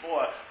guru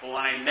before, but when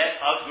I met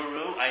a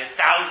guru, I had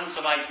thousands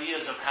of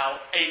ideas of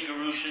how a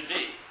guru should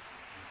be.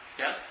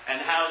 Yes?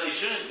 And how they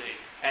shouldn't be.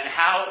 And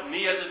how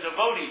me as a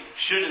devotee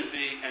shouldn't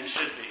be and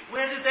should be.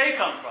 Where did they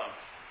come from?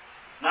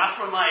 Not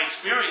from my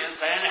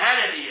experience. I hadn't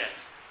had any yet.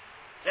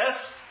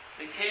 Yes?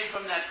 They came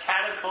from that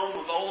catacomb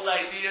of old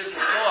ideas and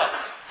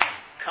thoughts,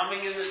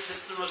 coming in the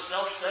system of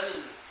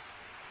self-centeredness.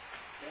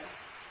 Yes?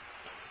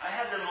 I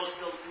had the most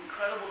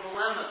incredible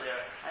dilemma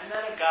there. I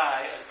met a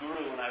guy, a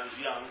guru, when I was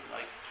young,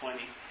 like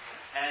 20,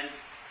 and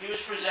he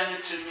was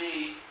presented to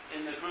me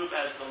in the group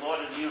as the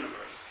Lord of the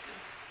Universe.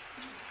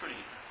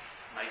 Pretty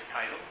nice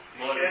title,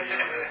 Lord of the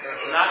Universe.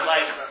 Not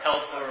like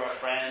helper or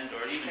friend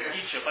or even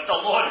teacher, but the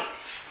Lord of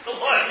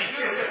the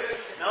Universe.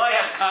 Now I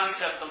have a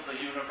concept of the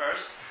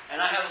universe,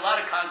 and I have a lot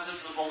of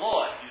concepts of the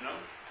Lord, you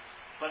know.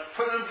 But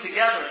put them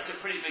together, it's a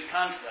pretty big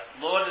concept,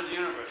 Lord of the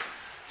Universe.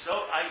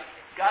 So I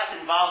got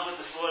involved with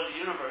this Lord of the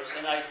Universe,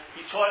 and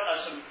he taught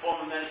us a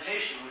form of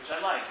meditation, which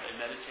I liked. I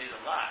meditated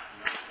a lot.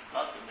 You know?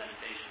 I loved the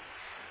meditation.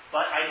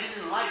 But I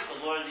didn't like the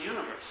Lord of the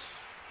Universe.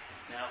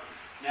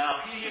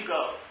 Now here you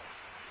go,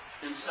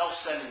 in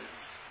self-centeredness.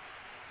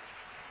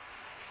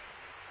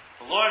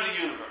 The Lord of the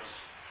Universe.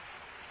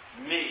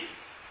 Me.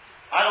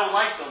 I don't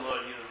like the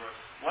Lord of the Universe.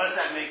 What does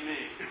that make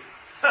me?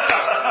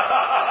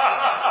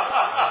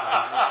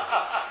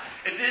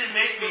 It didn't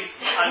make me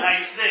a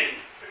nice thing.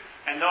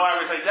 And though I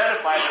was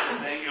identified as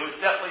a thing, it was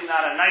definitely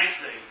not a nice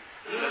thing.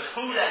 Because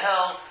who the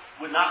hell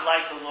would not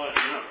like the Lord of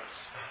the Universe?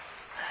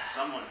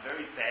 Someone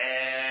very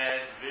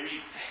bad,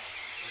 very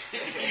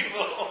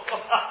evil.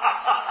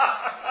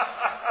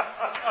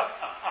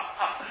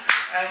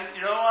 And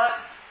you know what?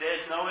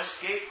 There's no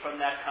escape from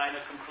that kind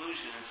of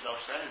conclusion in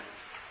self-centeredness.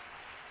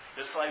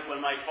 Just like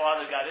when my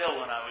father got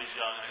ill when I was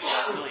young. I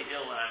got really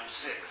ill when I was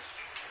 6.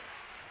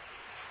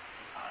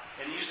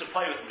 And he used to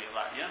play with me a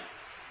lot, yeah?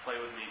 Play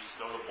with me, just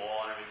throw the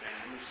ball and everything.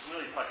 And he was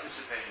really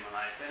participating in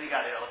my life. Then he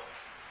got ill.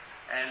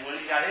 And when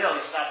he got ill,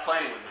 he stopped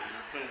playing with me.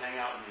 He couldn't hang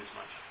out with me as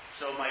much.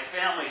 So my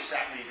family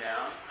sat me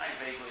down, I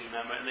vaguely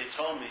remember, and they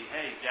told me,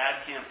 hey,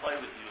 Dad can't play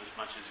with you as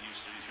much as he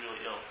used to. He's really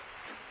ill.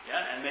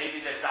 Yeah? And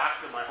maybe the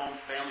doctor, my home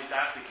family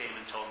doctor, came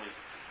and told me.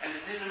 And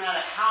it didn't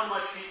matter how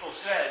much people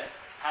said,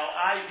 how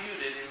I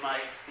viewed it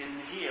in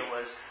here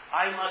was,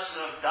 I must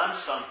have done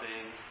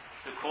something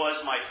to cause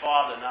my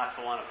father not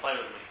to want to play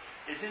with me.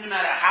 It didn't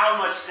matter how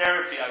much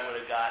therapy I would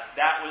have got.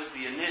 That was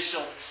the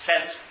initial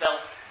sense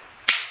felt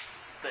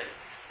thing.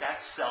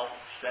 That's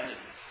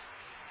self-centeredness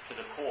to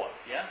the core,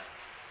 yes?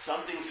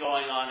 Something's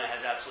going on that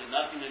has absolutely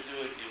nothing to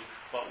do with you,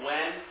 but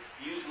when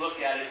you look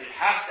at it, it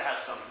has to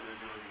have something to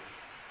do with you.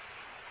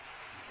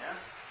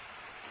 Yes?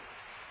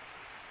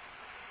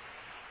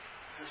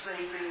 It's the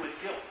same thing with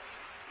guilt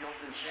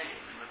and shame.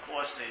 In the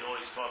course, they'd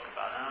always talk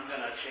about it, and I'm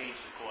going to change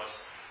the course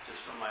just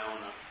from my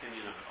own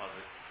opinion of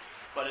it.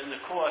 But in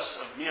the course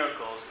of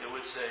miracles, it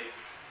would say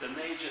the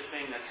major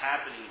thing that's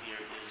happening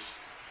here is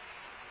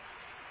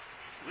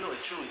really,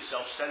 truly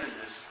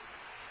self-centeredness.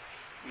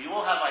 We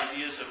all have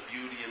ideas of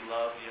beauty and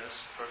love, yes,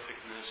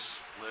 perfectness,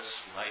 bliss,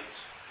 light,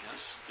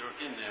 yes. They're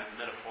in there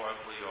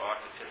metaphorically or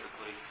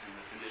archetypically in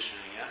the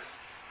conditioning, yes.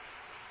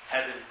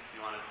 Heaven, if you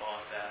want to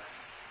call it that,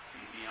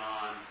 the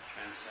beyond,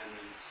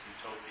 transcendence,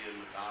 utopia,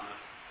 nirvana,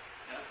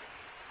 yeah.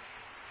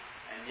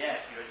 And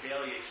yet, your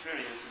daily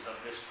experience is of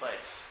this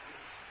place.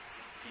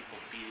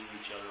 People beating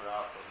each other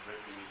up, or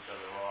ripping each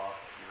other off,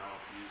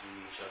 abusing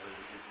each other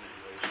in intimate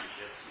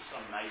relationships, and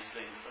some nice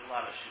things, but a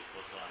lot of shit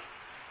goes on.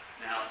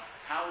 Now,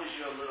 how is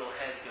your little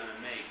head going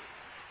to make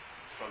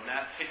from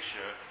that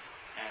picture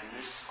and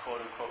this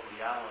quote-unquote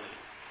reality?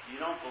 You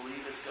don't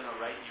believe it's going to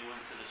write you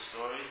into the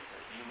story,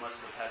 that you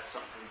must have had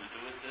something to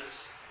do with this?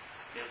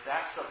 If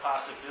that's the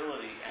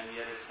possibility, and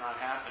yet it's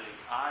not happening,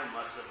 I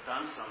must have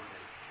done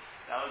something.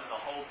 That was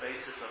the whole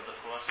basis of the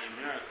Course in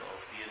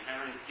Miracles, the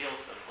inherent guilt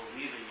of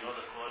believing you're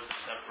the cause of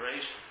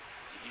separation.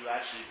 That you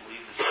actually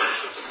believe the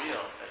space is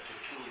real, that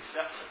you're truly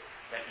separate,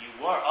 that you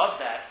were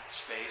of that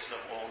space of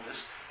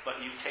allness,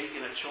 but you've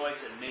taken a choice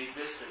and made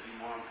this to be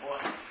more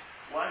important.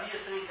 Why do you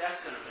think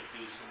that's going to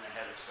produce in the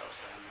head of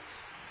self-centeredness?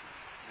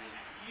 I mean,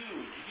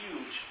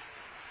 huge.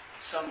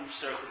 Some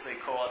circles they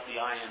call it the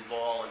iron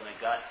ball in the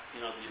gut,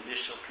 the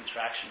initial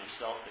contraction of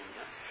selfing.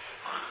 Yes?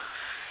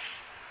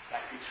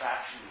 That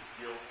contraction is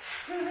guilt.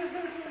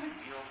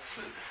 Guilt.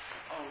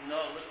 Oh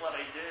no, look what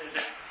I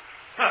did.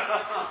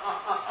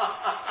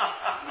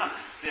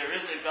 There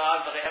is a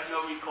God, but I have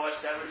no recourse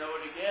to ever know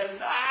it again.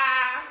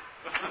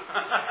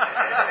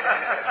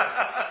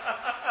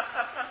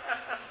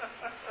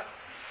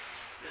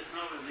 There's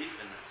no relief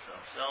in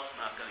itself. Self's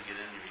not going to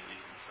get any relief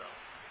in self.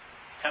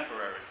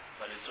 Temporary,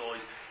 but it's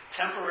always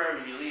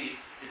temporary relief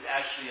is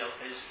actually a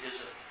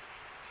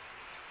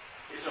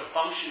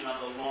function of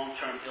the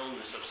long-term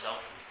illness of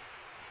self.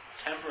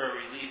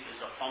 Temporary relief is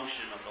a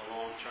function of the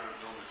long-term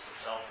illness of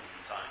selfing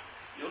in time.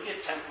 You'll get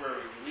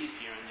temporary relief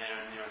here and there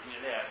and there and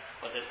there,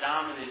 but the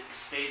dominant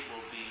state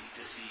will be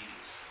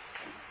disease.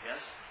 Yes?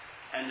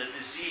 And the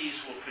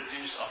disease will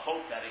produce a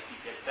hope that it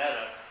can get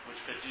better, which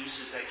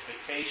produces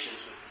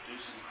expectations, which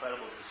produces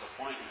incredible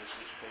disappointments,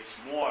 which creates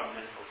more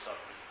mental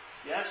suffering.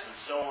 Yes? And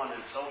so on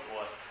and so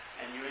forth.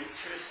 And your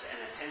interest and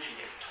attention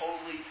get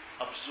totally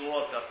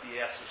absorbed up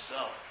the ass of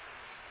self.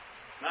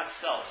 Not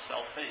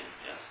self-thing,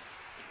 yes?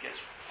 It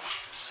gets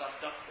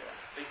sucked up there,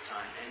 big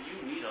time, and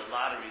you need a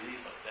lot of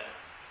relief up there.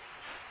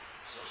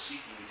 So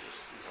seeking just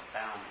is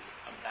abounding.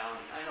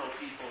 I know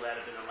people that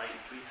have been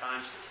enlightened 3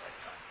 times this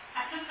lifetime.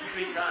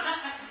 3 times.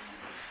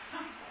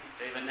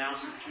 They've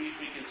announced it 3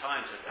 freaking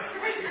times that they're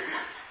enlightened.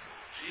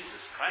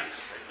 Jesus Christ,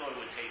 I thought it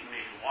would take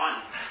maybe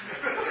 1,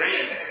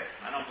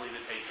 3. I don't believe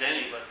it takes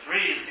any, but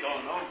 3 is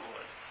going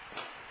overboard.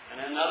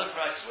 And another,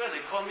 I swear,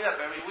 they call me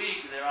up every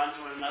week, and they're on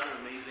to another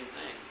amazing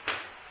thing.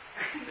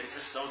 They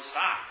just don't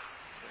stop.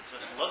 They're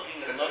just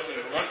looking,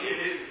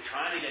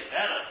 trying to get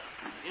better.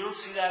 You don't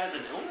see that as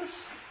an illness?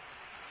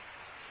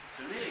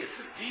 To me, it's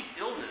a deep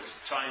illness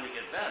trying to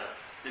get better.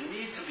 The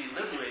need to be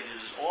liberated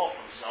is all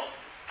from self.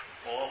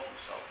 All from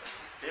self.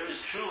 There is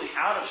truly,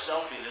 out of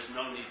selfing, there's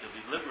no need to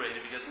be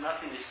liberated because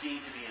nothing is seen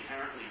to be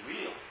inherently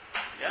real.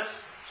 Yes?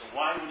 So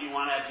why would you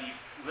want to be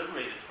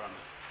liberated from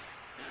it?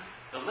 Yeah?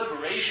 The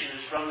liberation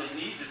is from the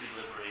need to be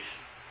liberated.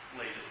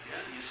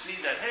 Yeah? You see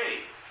that,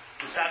 hey,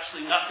 there's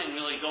actually nothing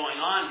really going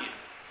on here.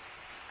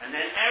 And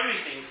then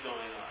everything's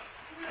going on.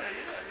 Yeah.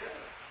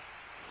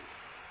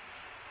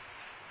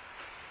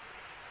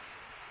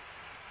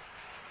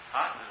 It's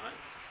hot now, right?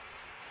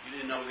 You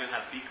didn't know we were going to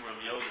have Bikram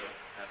yoga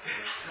after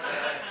this.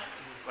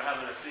 We're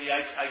having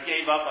I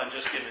gave up on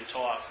just giving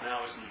talks.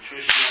 Now it's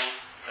nutritional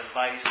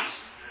advice.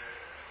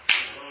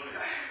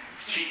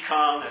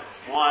 Qigong at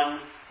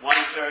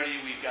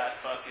 1:30 we've got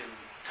fucking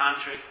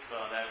tantric,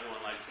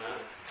 everyone likes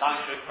that.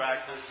 Tantric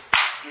practice.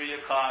 3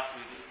 o'clock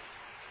we do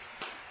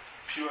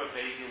pure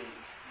vegan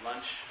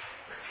lunch.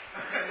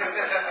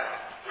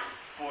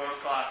 4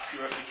 o'clock,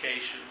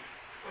 purification.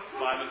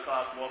 5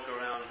 o'clock, walk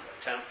around a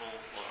temple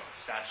or a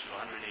statue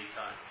 108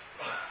 times.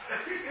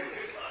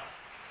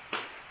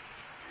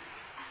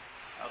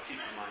 I'll keep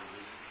your mind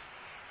busy.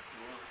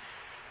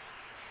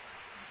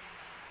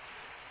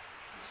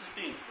 This is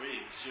being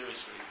free,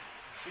 seriously.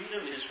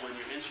 Freedom is when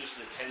your interest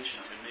and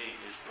attention, to me,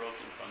 is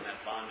broken from that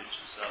bondage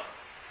to self.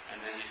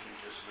 And then you can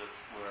just live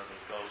wherever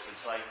it goes.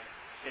 It's like,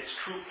 it's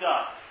cooped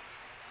up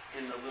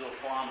in the little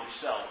farm of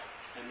self,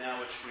 and now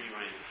it's free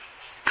range.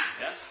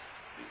 Yes?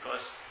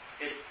 Because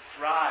it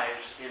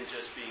thrives in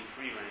just being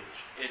free range.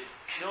 It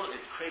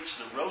creates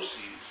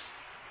neuroses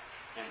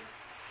and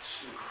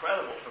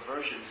incredible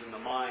perversions in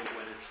the mind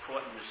when it's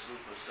caught in this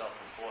loop of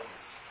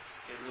self-importance.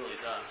 It really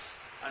does.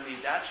 I mean,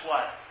 that's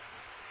what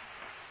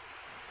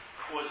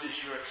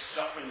causes your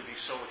suffering to be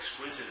so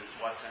exquisite, is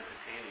what's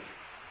entertaining you.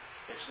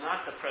 It's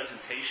not the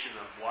presentation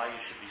of why you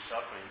should be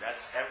suffering.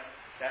 That's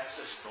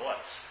just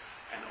thoughts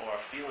or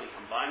a feeling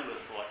combined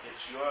with thought.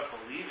 It's your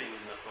believing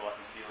in the thought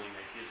and feeling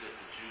that gives it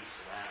the juice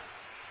it has.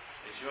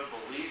 It's your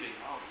believing,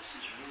 oh, this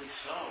is really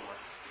so,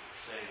 what's it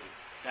saying?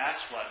 That's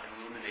what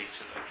illuminates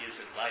it or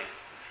gives it life.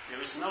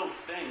 There is no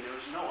thing, there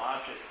is no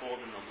object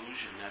called an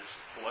illusion that's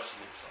forcing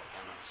itself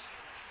on us.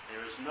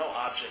 There is no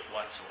object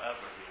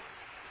whatsoever here.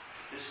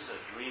 This is a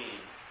dream.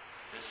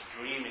 This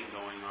dreaming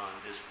going on,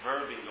 this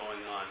verbing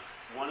going on.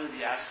 One of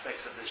the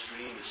aspects of this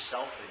dream is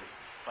selfing,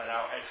 but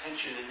our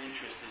attention and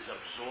interest is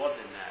absorbed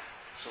in that,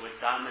 so it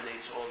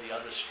dominates all the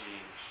other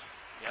streams.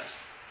 Yes?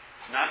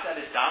 Not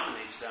that it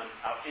dominates them,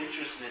 our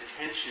interest and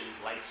attention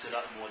lights it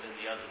up more than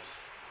the others.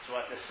 So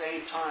at the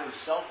same time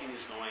selfing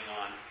is going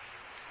on,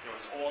 there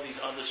is all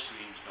these other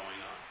streams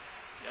going on.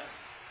 Yes?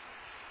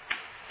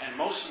 And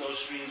most of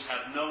those streams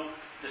have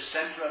the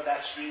center of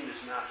that stream is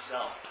not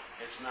self.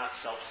 It's not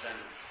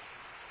self-centered.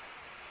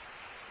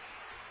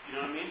 You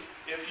know what I mean?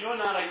 If you're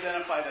not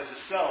identified as a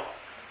self,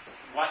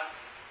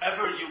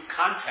 whatever you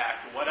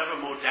contact, whatever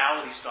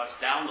modality starts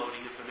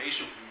downloading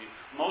information from you,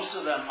 most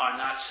of them are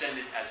not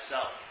centered as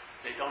self.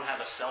 They don't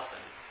have a self in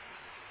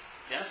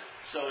it. Yes?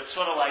 So it's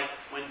sort of like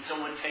when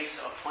someone takes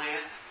a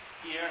plant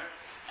here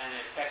and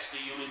it affects the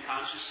human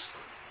consciousness.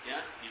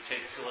 Yeah? You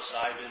take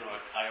psilocybin or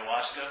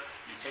ayahuasca,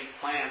 you take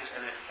plants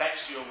and it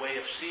affects your way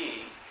of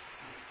seeing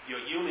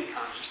your human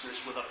consciousness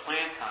with a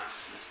plant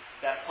consciousness.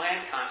 That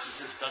plant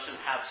consciousness doesn't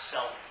have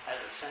self as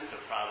a center,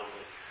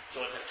 probably.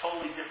 So it's a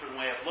totally different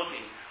way of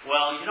looking.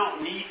 Well, you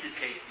don't need to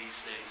take these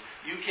things.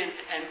 You can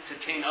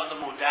entertain other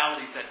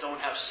modalities that don't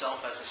have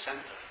self as a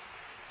center.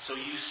 So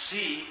you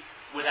see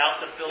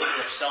without the filter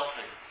of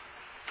selfing.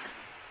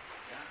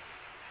 Yeah?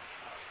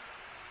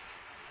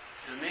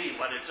 To me,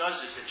 what it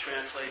does is it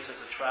translates as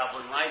a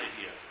traveling light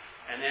here.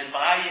 And then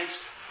by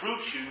its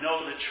fruit you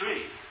know the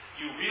tree.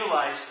 You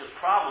realize the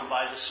problem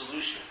by the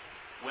solution.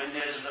 When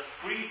there's a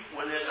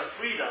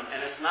freedom,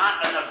 and it's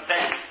not an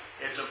event,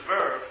 it's a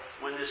verb,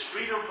 when there's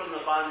freedom from the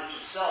bondage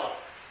of self,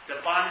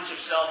 the bondage of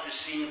self is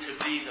seen to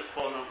be the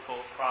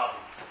quote-unquote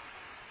problem.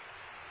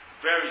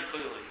 Very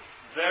clearly.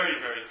 Very,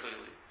 very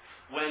clearly.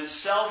 When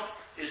self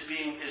is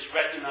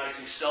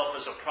recognizing self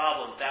as a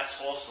problem, that's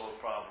also a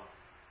problem.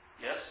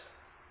 Yes?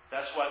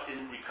 That's what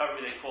in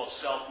recovery they call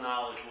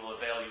self-knowledge will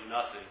avail you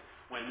nothing.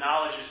 When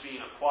knowledge is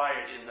being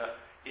acquired in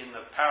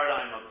the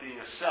paradigm of being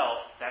a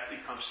self, that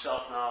becomes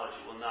self-knowledge.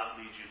 It will not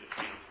lead you to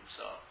freedom from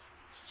self.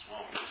 It's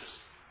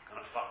just going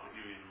to fuck with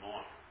you even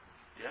more.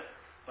 Yeah?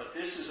 But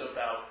this is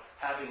about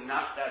having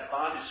not that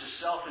bondage to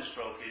self is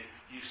broken,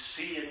 you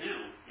see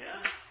anew.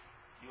 Yeah?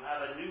 You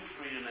have a new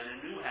freedom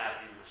and a new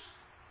happiness.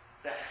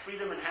 That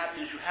freedom and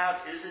happiness you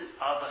have isn't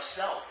of a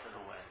self in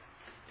a way.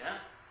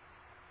 Yeah?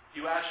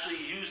 You actually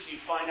you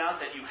find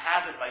out that you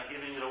have it by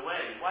giving it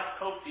away. What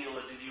coke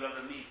dealer did you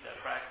ever meet that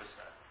practiced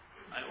that?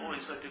 I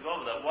always like to go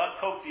over that. What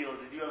coke dealer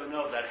did you ever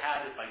know that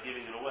had it by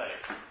giving it away?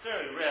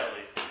 Very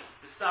rarely.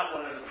 It's not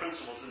one of the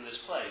principles in this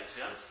place,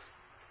 yes?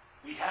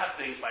 We have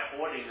things by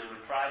hoarding them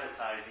and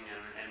privatizing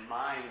them and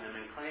mining them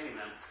and claiming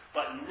them.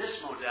 But in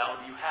this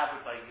modality, you have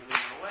it by giving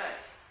it away.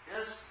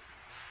 Yes?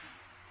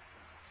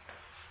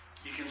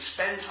 You can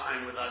spend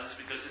time with others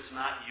because it's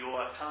not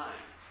your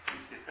time.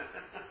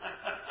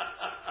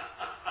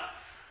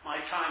 My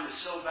time is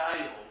so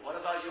valuable. What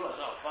about yours?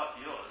 Oh, fuck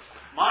yours.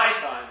 My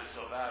time is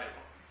so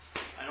valuable.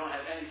 I don't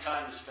have any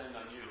time to spend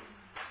on you.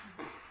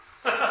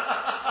 So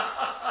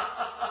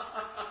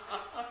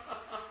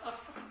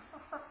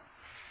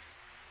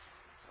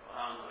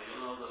I don't know.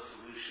 You'll know the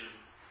solution.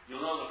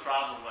 You'll know the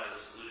problem by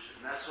the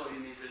solution. And that's all you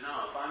need to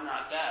know. If I'm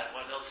not that,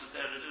 what else is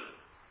there to do?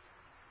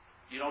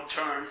 You don't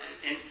turn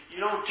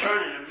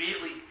and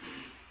immediately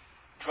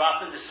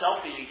drop into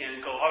selfing again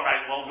and go, all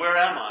right, well, where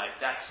am I?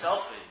 That's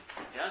selfing.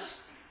 Yes?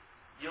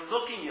 You're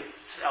looking at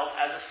yourself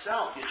as a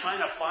self. You're trying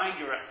to find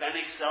your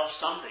authentic self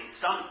something.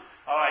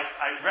 All right,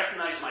 I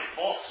recognize my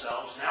false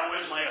selves. Now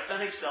where's my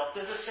authentic self?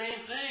 They're the same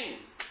thing.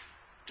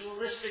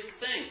 Dualistic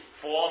thing.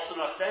 False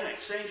and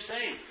authentic.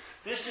 Same.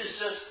 This is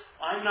just,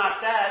 I'm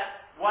not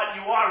that. What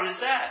you are is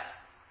that.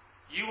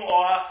 You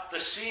are, the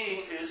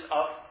seeing is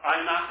of,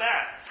 I'm not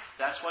that.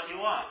 That's what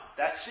you are.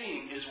 That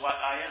seeing is what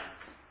I am.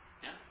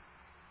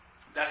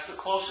 That's the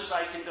closest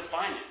I can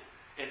define it.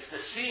 It's the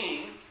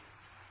seeing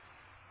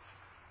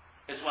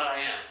is what I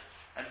am.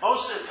 And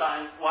most of the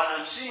time, what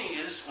I'm seeing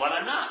is what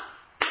I'm not.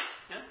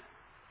 Yeah?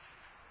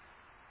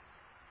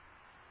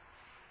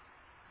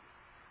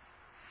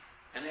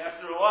 And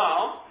after a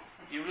while,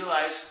 you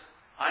realize,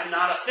 I'm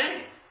not a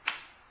thing.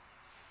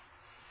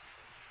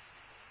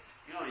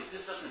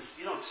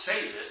 You don't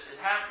say this, it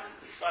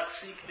happens. It starts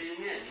seeping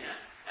in, yeah?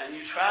 And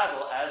you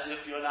travel as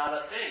if you're not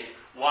a thing,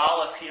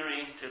 while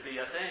appearing to be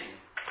a thing.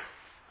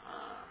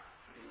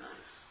 Pretty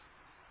nice.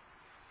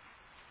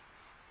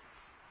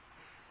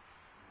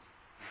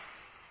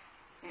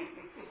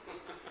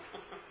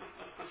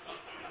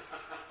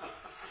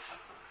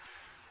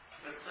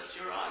 That's what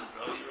you're on,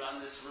 bro. You're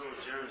on this little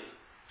journey.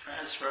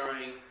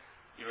 Transferring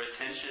your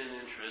attention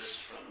and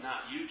interest from,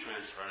 not you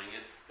transferring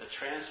it, the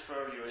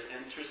transfer of your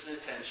interest and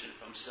attention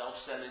from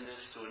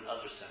self-centeredness to an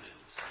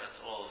other-centeredness. That's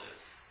all it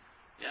is.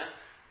 Yeah?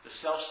 The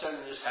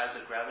self-centeredness has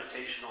a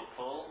gravitational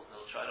pull.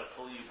 They'll try to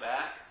pull you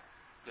back.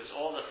 Because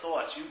all the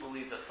thoughts, you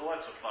believe the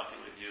thoughts are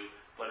fucking with you,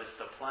 but it's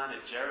the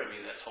planet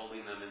Jeremy that's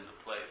holding them into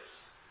place.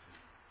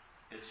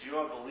 It's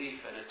your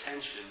belief and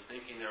attention,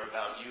 thinking they're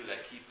about you,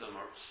 that keep them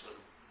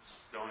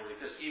going like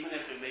this. Even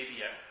if it may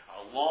be a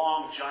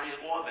long,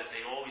 giant orbit,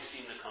 they always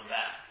seem to come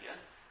back, yeah?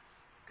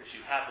 Because you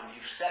have them,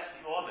 you've set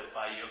the orbit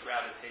by your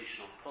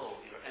gravitational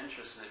pull, your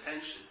interest and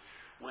attention.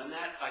 When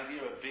that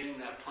idea of being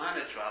that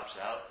planet drops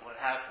out, what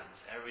happens?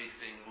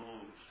 Everything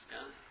moves,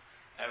 yes?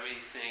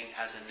 Everything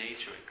has a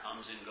nature, it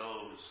comes and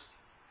goes.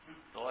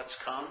 Thoughts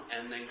come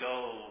and then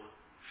go.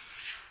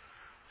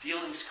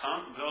 Feelings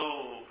come,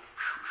 go.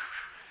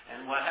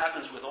 And what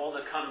happens with all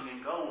the coming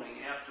and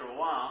going, after a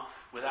while,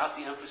 without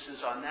the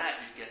emphasis on that,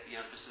 you get the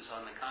emphasis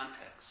on the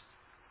context.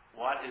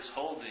 What is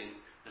holding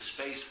the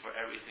space for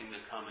everything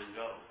to come and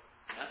go?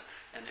 Yes?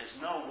 And there's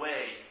no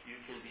way you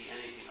can be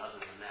anything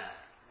other than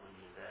that when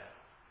you're there.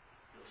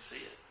 You'll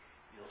see it.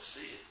 You'll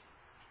see it.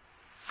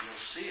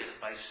 You'll see it.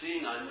 By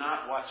seeing I'm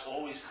not what's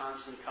always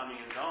constantly coming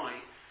and going,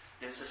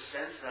 there's a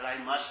sense that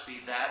I must be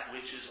that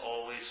which is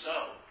always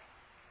so.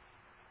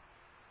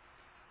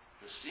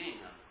 The seeing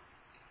of it.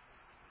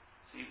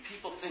 See,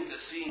 people think that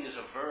seeing is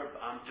a verb,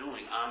 I'm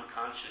doing, I'm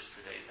conscious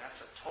today.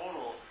 That's a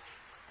total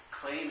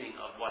claiming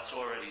of what's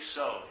already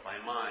so by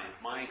mind.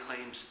 Mind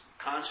claims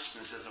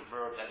consciousness as a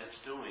verb that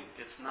it's doing.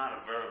 It's not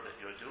a verb that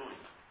you're doing.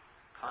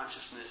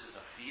 Consciousness is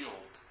a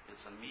field.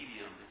 It's a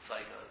medium. It's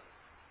like a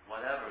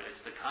whatever.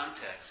 It's the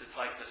context.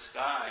 It's like the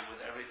sky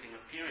with everything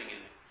appearing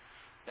in it.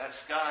 That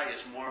sky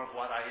is more of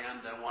what I am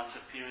than what's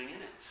appearing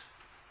in it.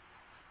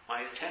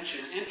 My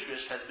attention and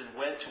interest has been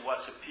wed to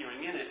what's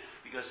appearing in it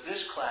because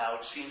this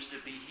cloud seems to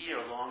be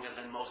here longer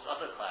than most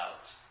other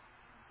clouds.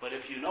 But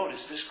if you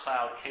notice, this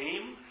cloud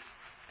came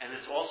and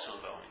it's also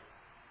going.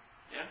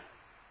 Yeah?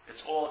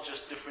 It's all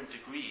just different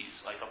degrees.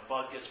 Like a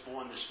bug gets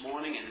born this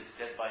morning and it's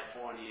dead by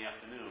 4 in the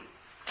afternoon.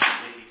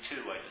 Maybe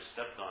 2, I just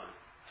stepped on it.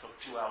 Took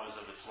 2 hours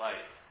of its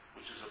life,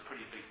 which is a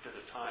pretty big bit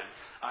of time.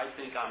 I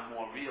think I'm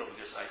more real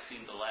because I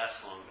seem to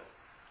last longer.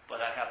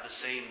 But I have the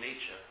same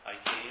nature. I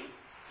came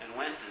and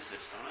went as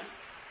this, don't I?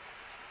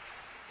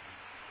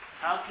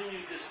 How can you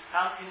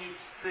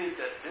think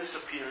that this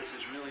appearance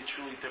is really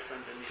truly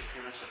different than the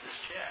appearance of this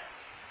chair?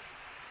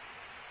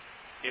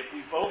 If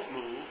we both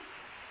move,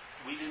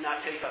 we did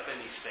not take up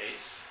any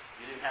space.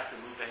 You didn't have to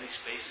move any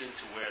space into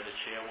where the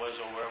chair was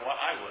or where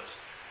I was.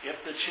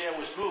 If the chair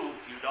was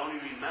moved, you'd only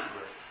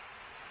remember it.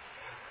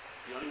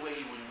 The only way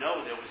you would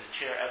know there was a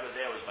chair ever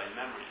there was by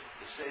memory.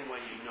 The same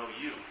way you know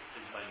you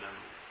is by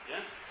memory.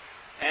 Yeah?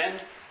 And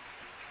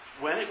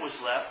when it was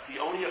left, the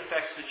only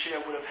effects the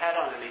chair would have had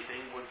on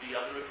anything would be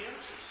other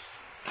appearances.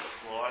 The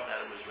floor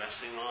that it was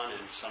resting on,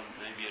 and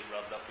maybe it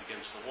rubbed up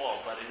against the wall.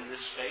 But in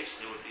this space,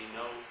 there would be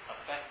no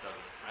effect of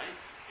it, right?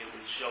 It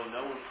would show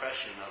no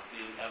impression of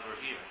being ever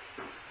here.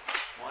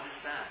 What is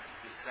that?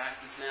 It's an exact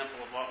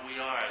example of what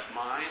we are as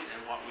mind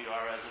and what we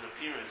are as an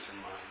appearance in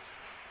mind.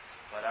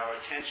 But our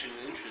attention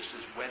and interest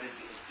is wedded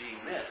as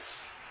being this,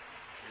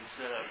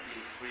 instead of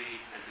being free,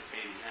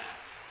 entertaining that.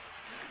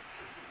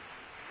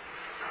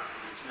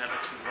 It's never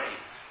too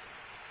late.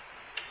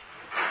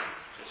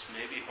 Just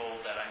maybe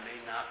hold that I may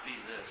not be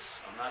this.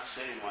 I'm not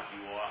saying what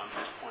you are, I'm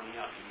just pointing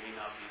out you may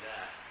not be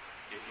that.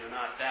 If you're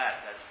not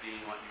that, that's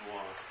being what you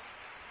are.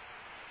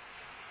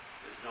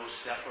 There's no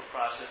step or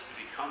process to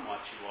become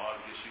what you are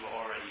because you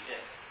are already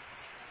it.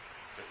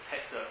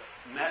 The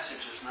message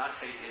does not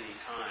take any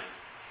time,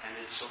 and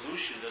its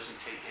solution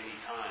doesn't take any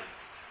time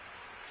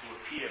to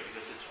appear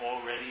because it's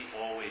already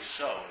always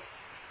so.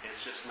 It's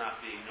just not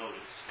being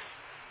noticed.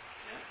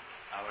 Yeah?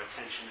 Our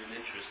attention and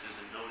interest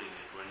isn't noting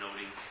it. We're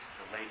noting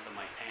the length of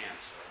my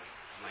pants, or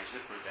my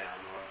zipper down,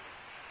 or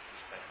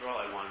that girl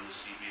I wanted to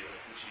see here, I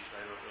think she's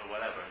right over, or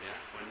whatever. Yeah?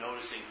 We're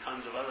noticing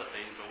tons of other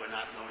things, but we're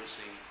not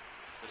noticing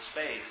the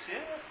space.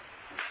 Yeah?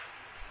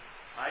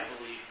 I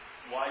believe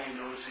why you're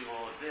noticing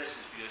all of this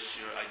is because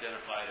you're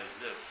identified as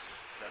this.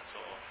 That's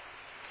all.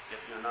 If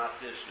you're not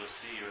this, you'll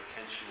see your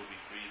attention will be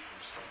freed from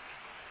something.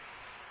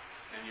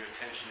 And your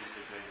attention is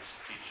the greatest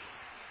teacher.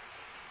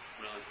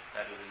 Really,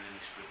 better than any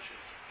scripture.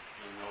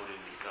 You'll know it in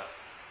your gut.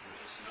 You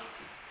just know.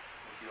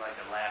 It'll be like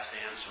a last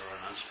answer or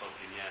an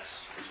unspoken yes.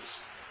 It's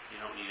just,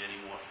 you don't need any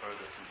more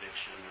further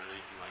conviction or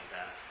anything like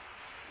that.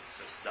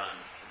 It's just done.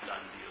 It's a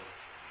done deal.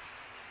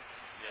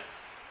 Yeah.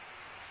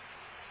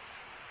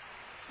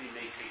 See, it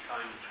may take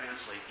time to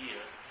translate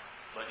here,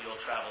 but you'll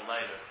travel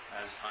lighter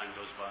as time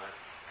goes by.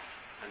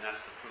 And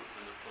that's the proof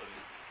in the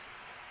pudding.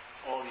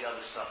 All the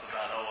other stuff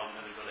about, I'm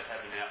going to go to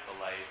heaven after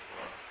life,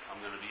 or I'm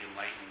going to be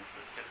enlightened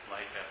for the fifth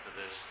life after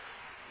this.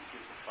 Who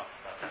gives a fuck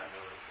about that,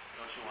 really?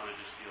 Don't you want to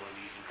just feel in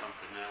ease and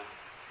comfort now?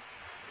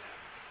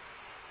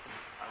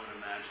 Yeah. I would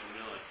imagine,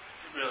 really,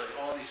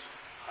 all these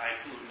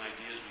highfalutin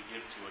ideas we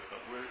give to it, but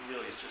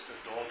it's just a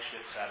dog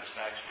shit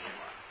satisfaction of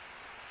mine.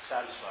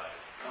 Satisfied.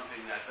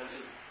 Something that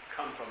doesn't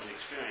come from an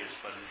experience,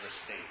 but is a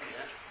state,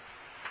 yeah?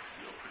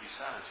 Feel pretty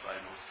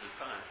satisfied most of the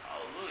time.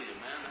 Hallelujah,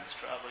 man, that's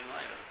traveling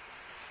lighter.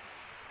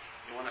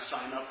 You want to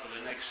sign up for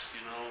the next,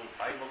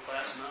 Bible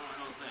class? No, I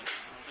don't think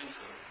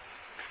so.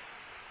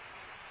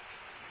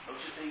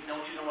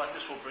 Don't you know what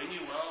this will bring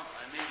you? Well,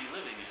 I may be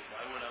living it.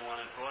 Why would I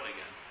want it brought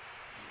again?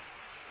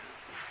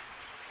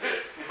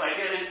 If I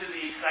get into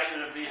the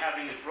excitement of me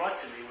having it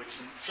brought to me, which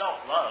in itself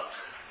loves,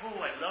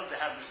 I'd love to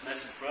have this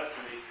message brought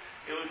to me,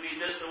 it would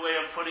be just a way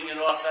of putting it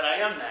off that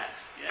I am that,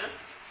 yeah?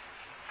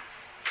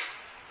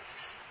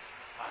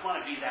 I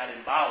want to be that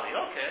in Bali,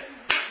 okay,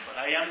 but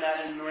I am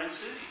that in Marin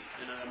City,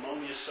 in an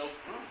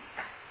ammonia-soaked room.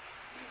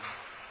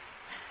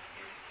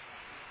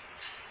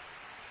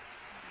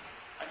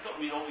 I thought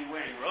we'd all be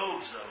wearing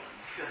robes, though.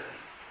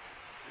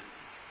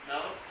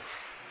 No?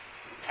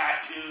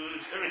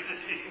 Tattoos,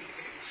 everything.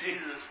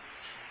 Jesus.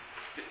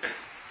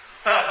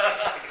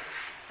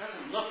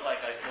 Doesn't look like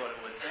I thought it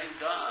would, thank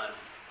God.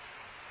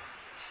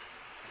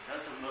 It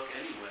doesn't look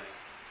anyway.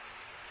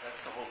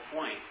 That's the whole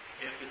point.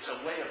 If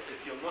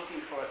you're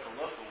looking for it to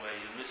look away,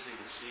 you're missing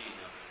the seeing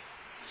of it.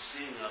 The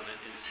seeing of it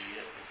is the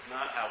it. It's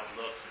not how it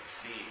looks, it's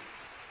seen.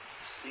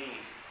 Seen.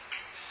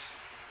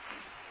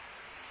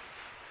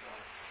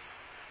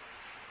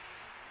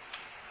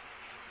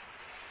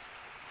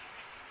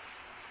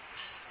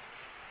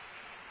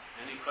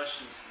 Any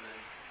questions today?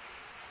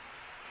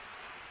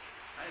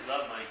 I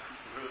love my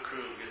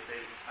crew because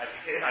I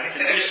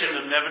condition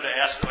them never to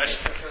ask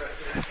questions.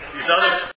 These other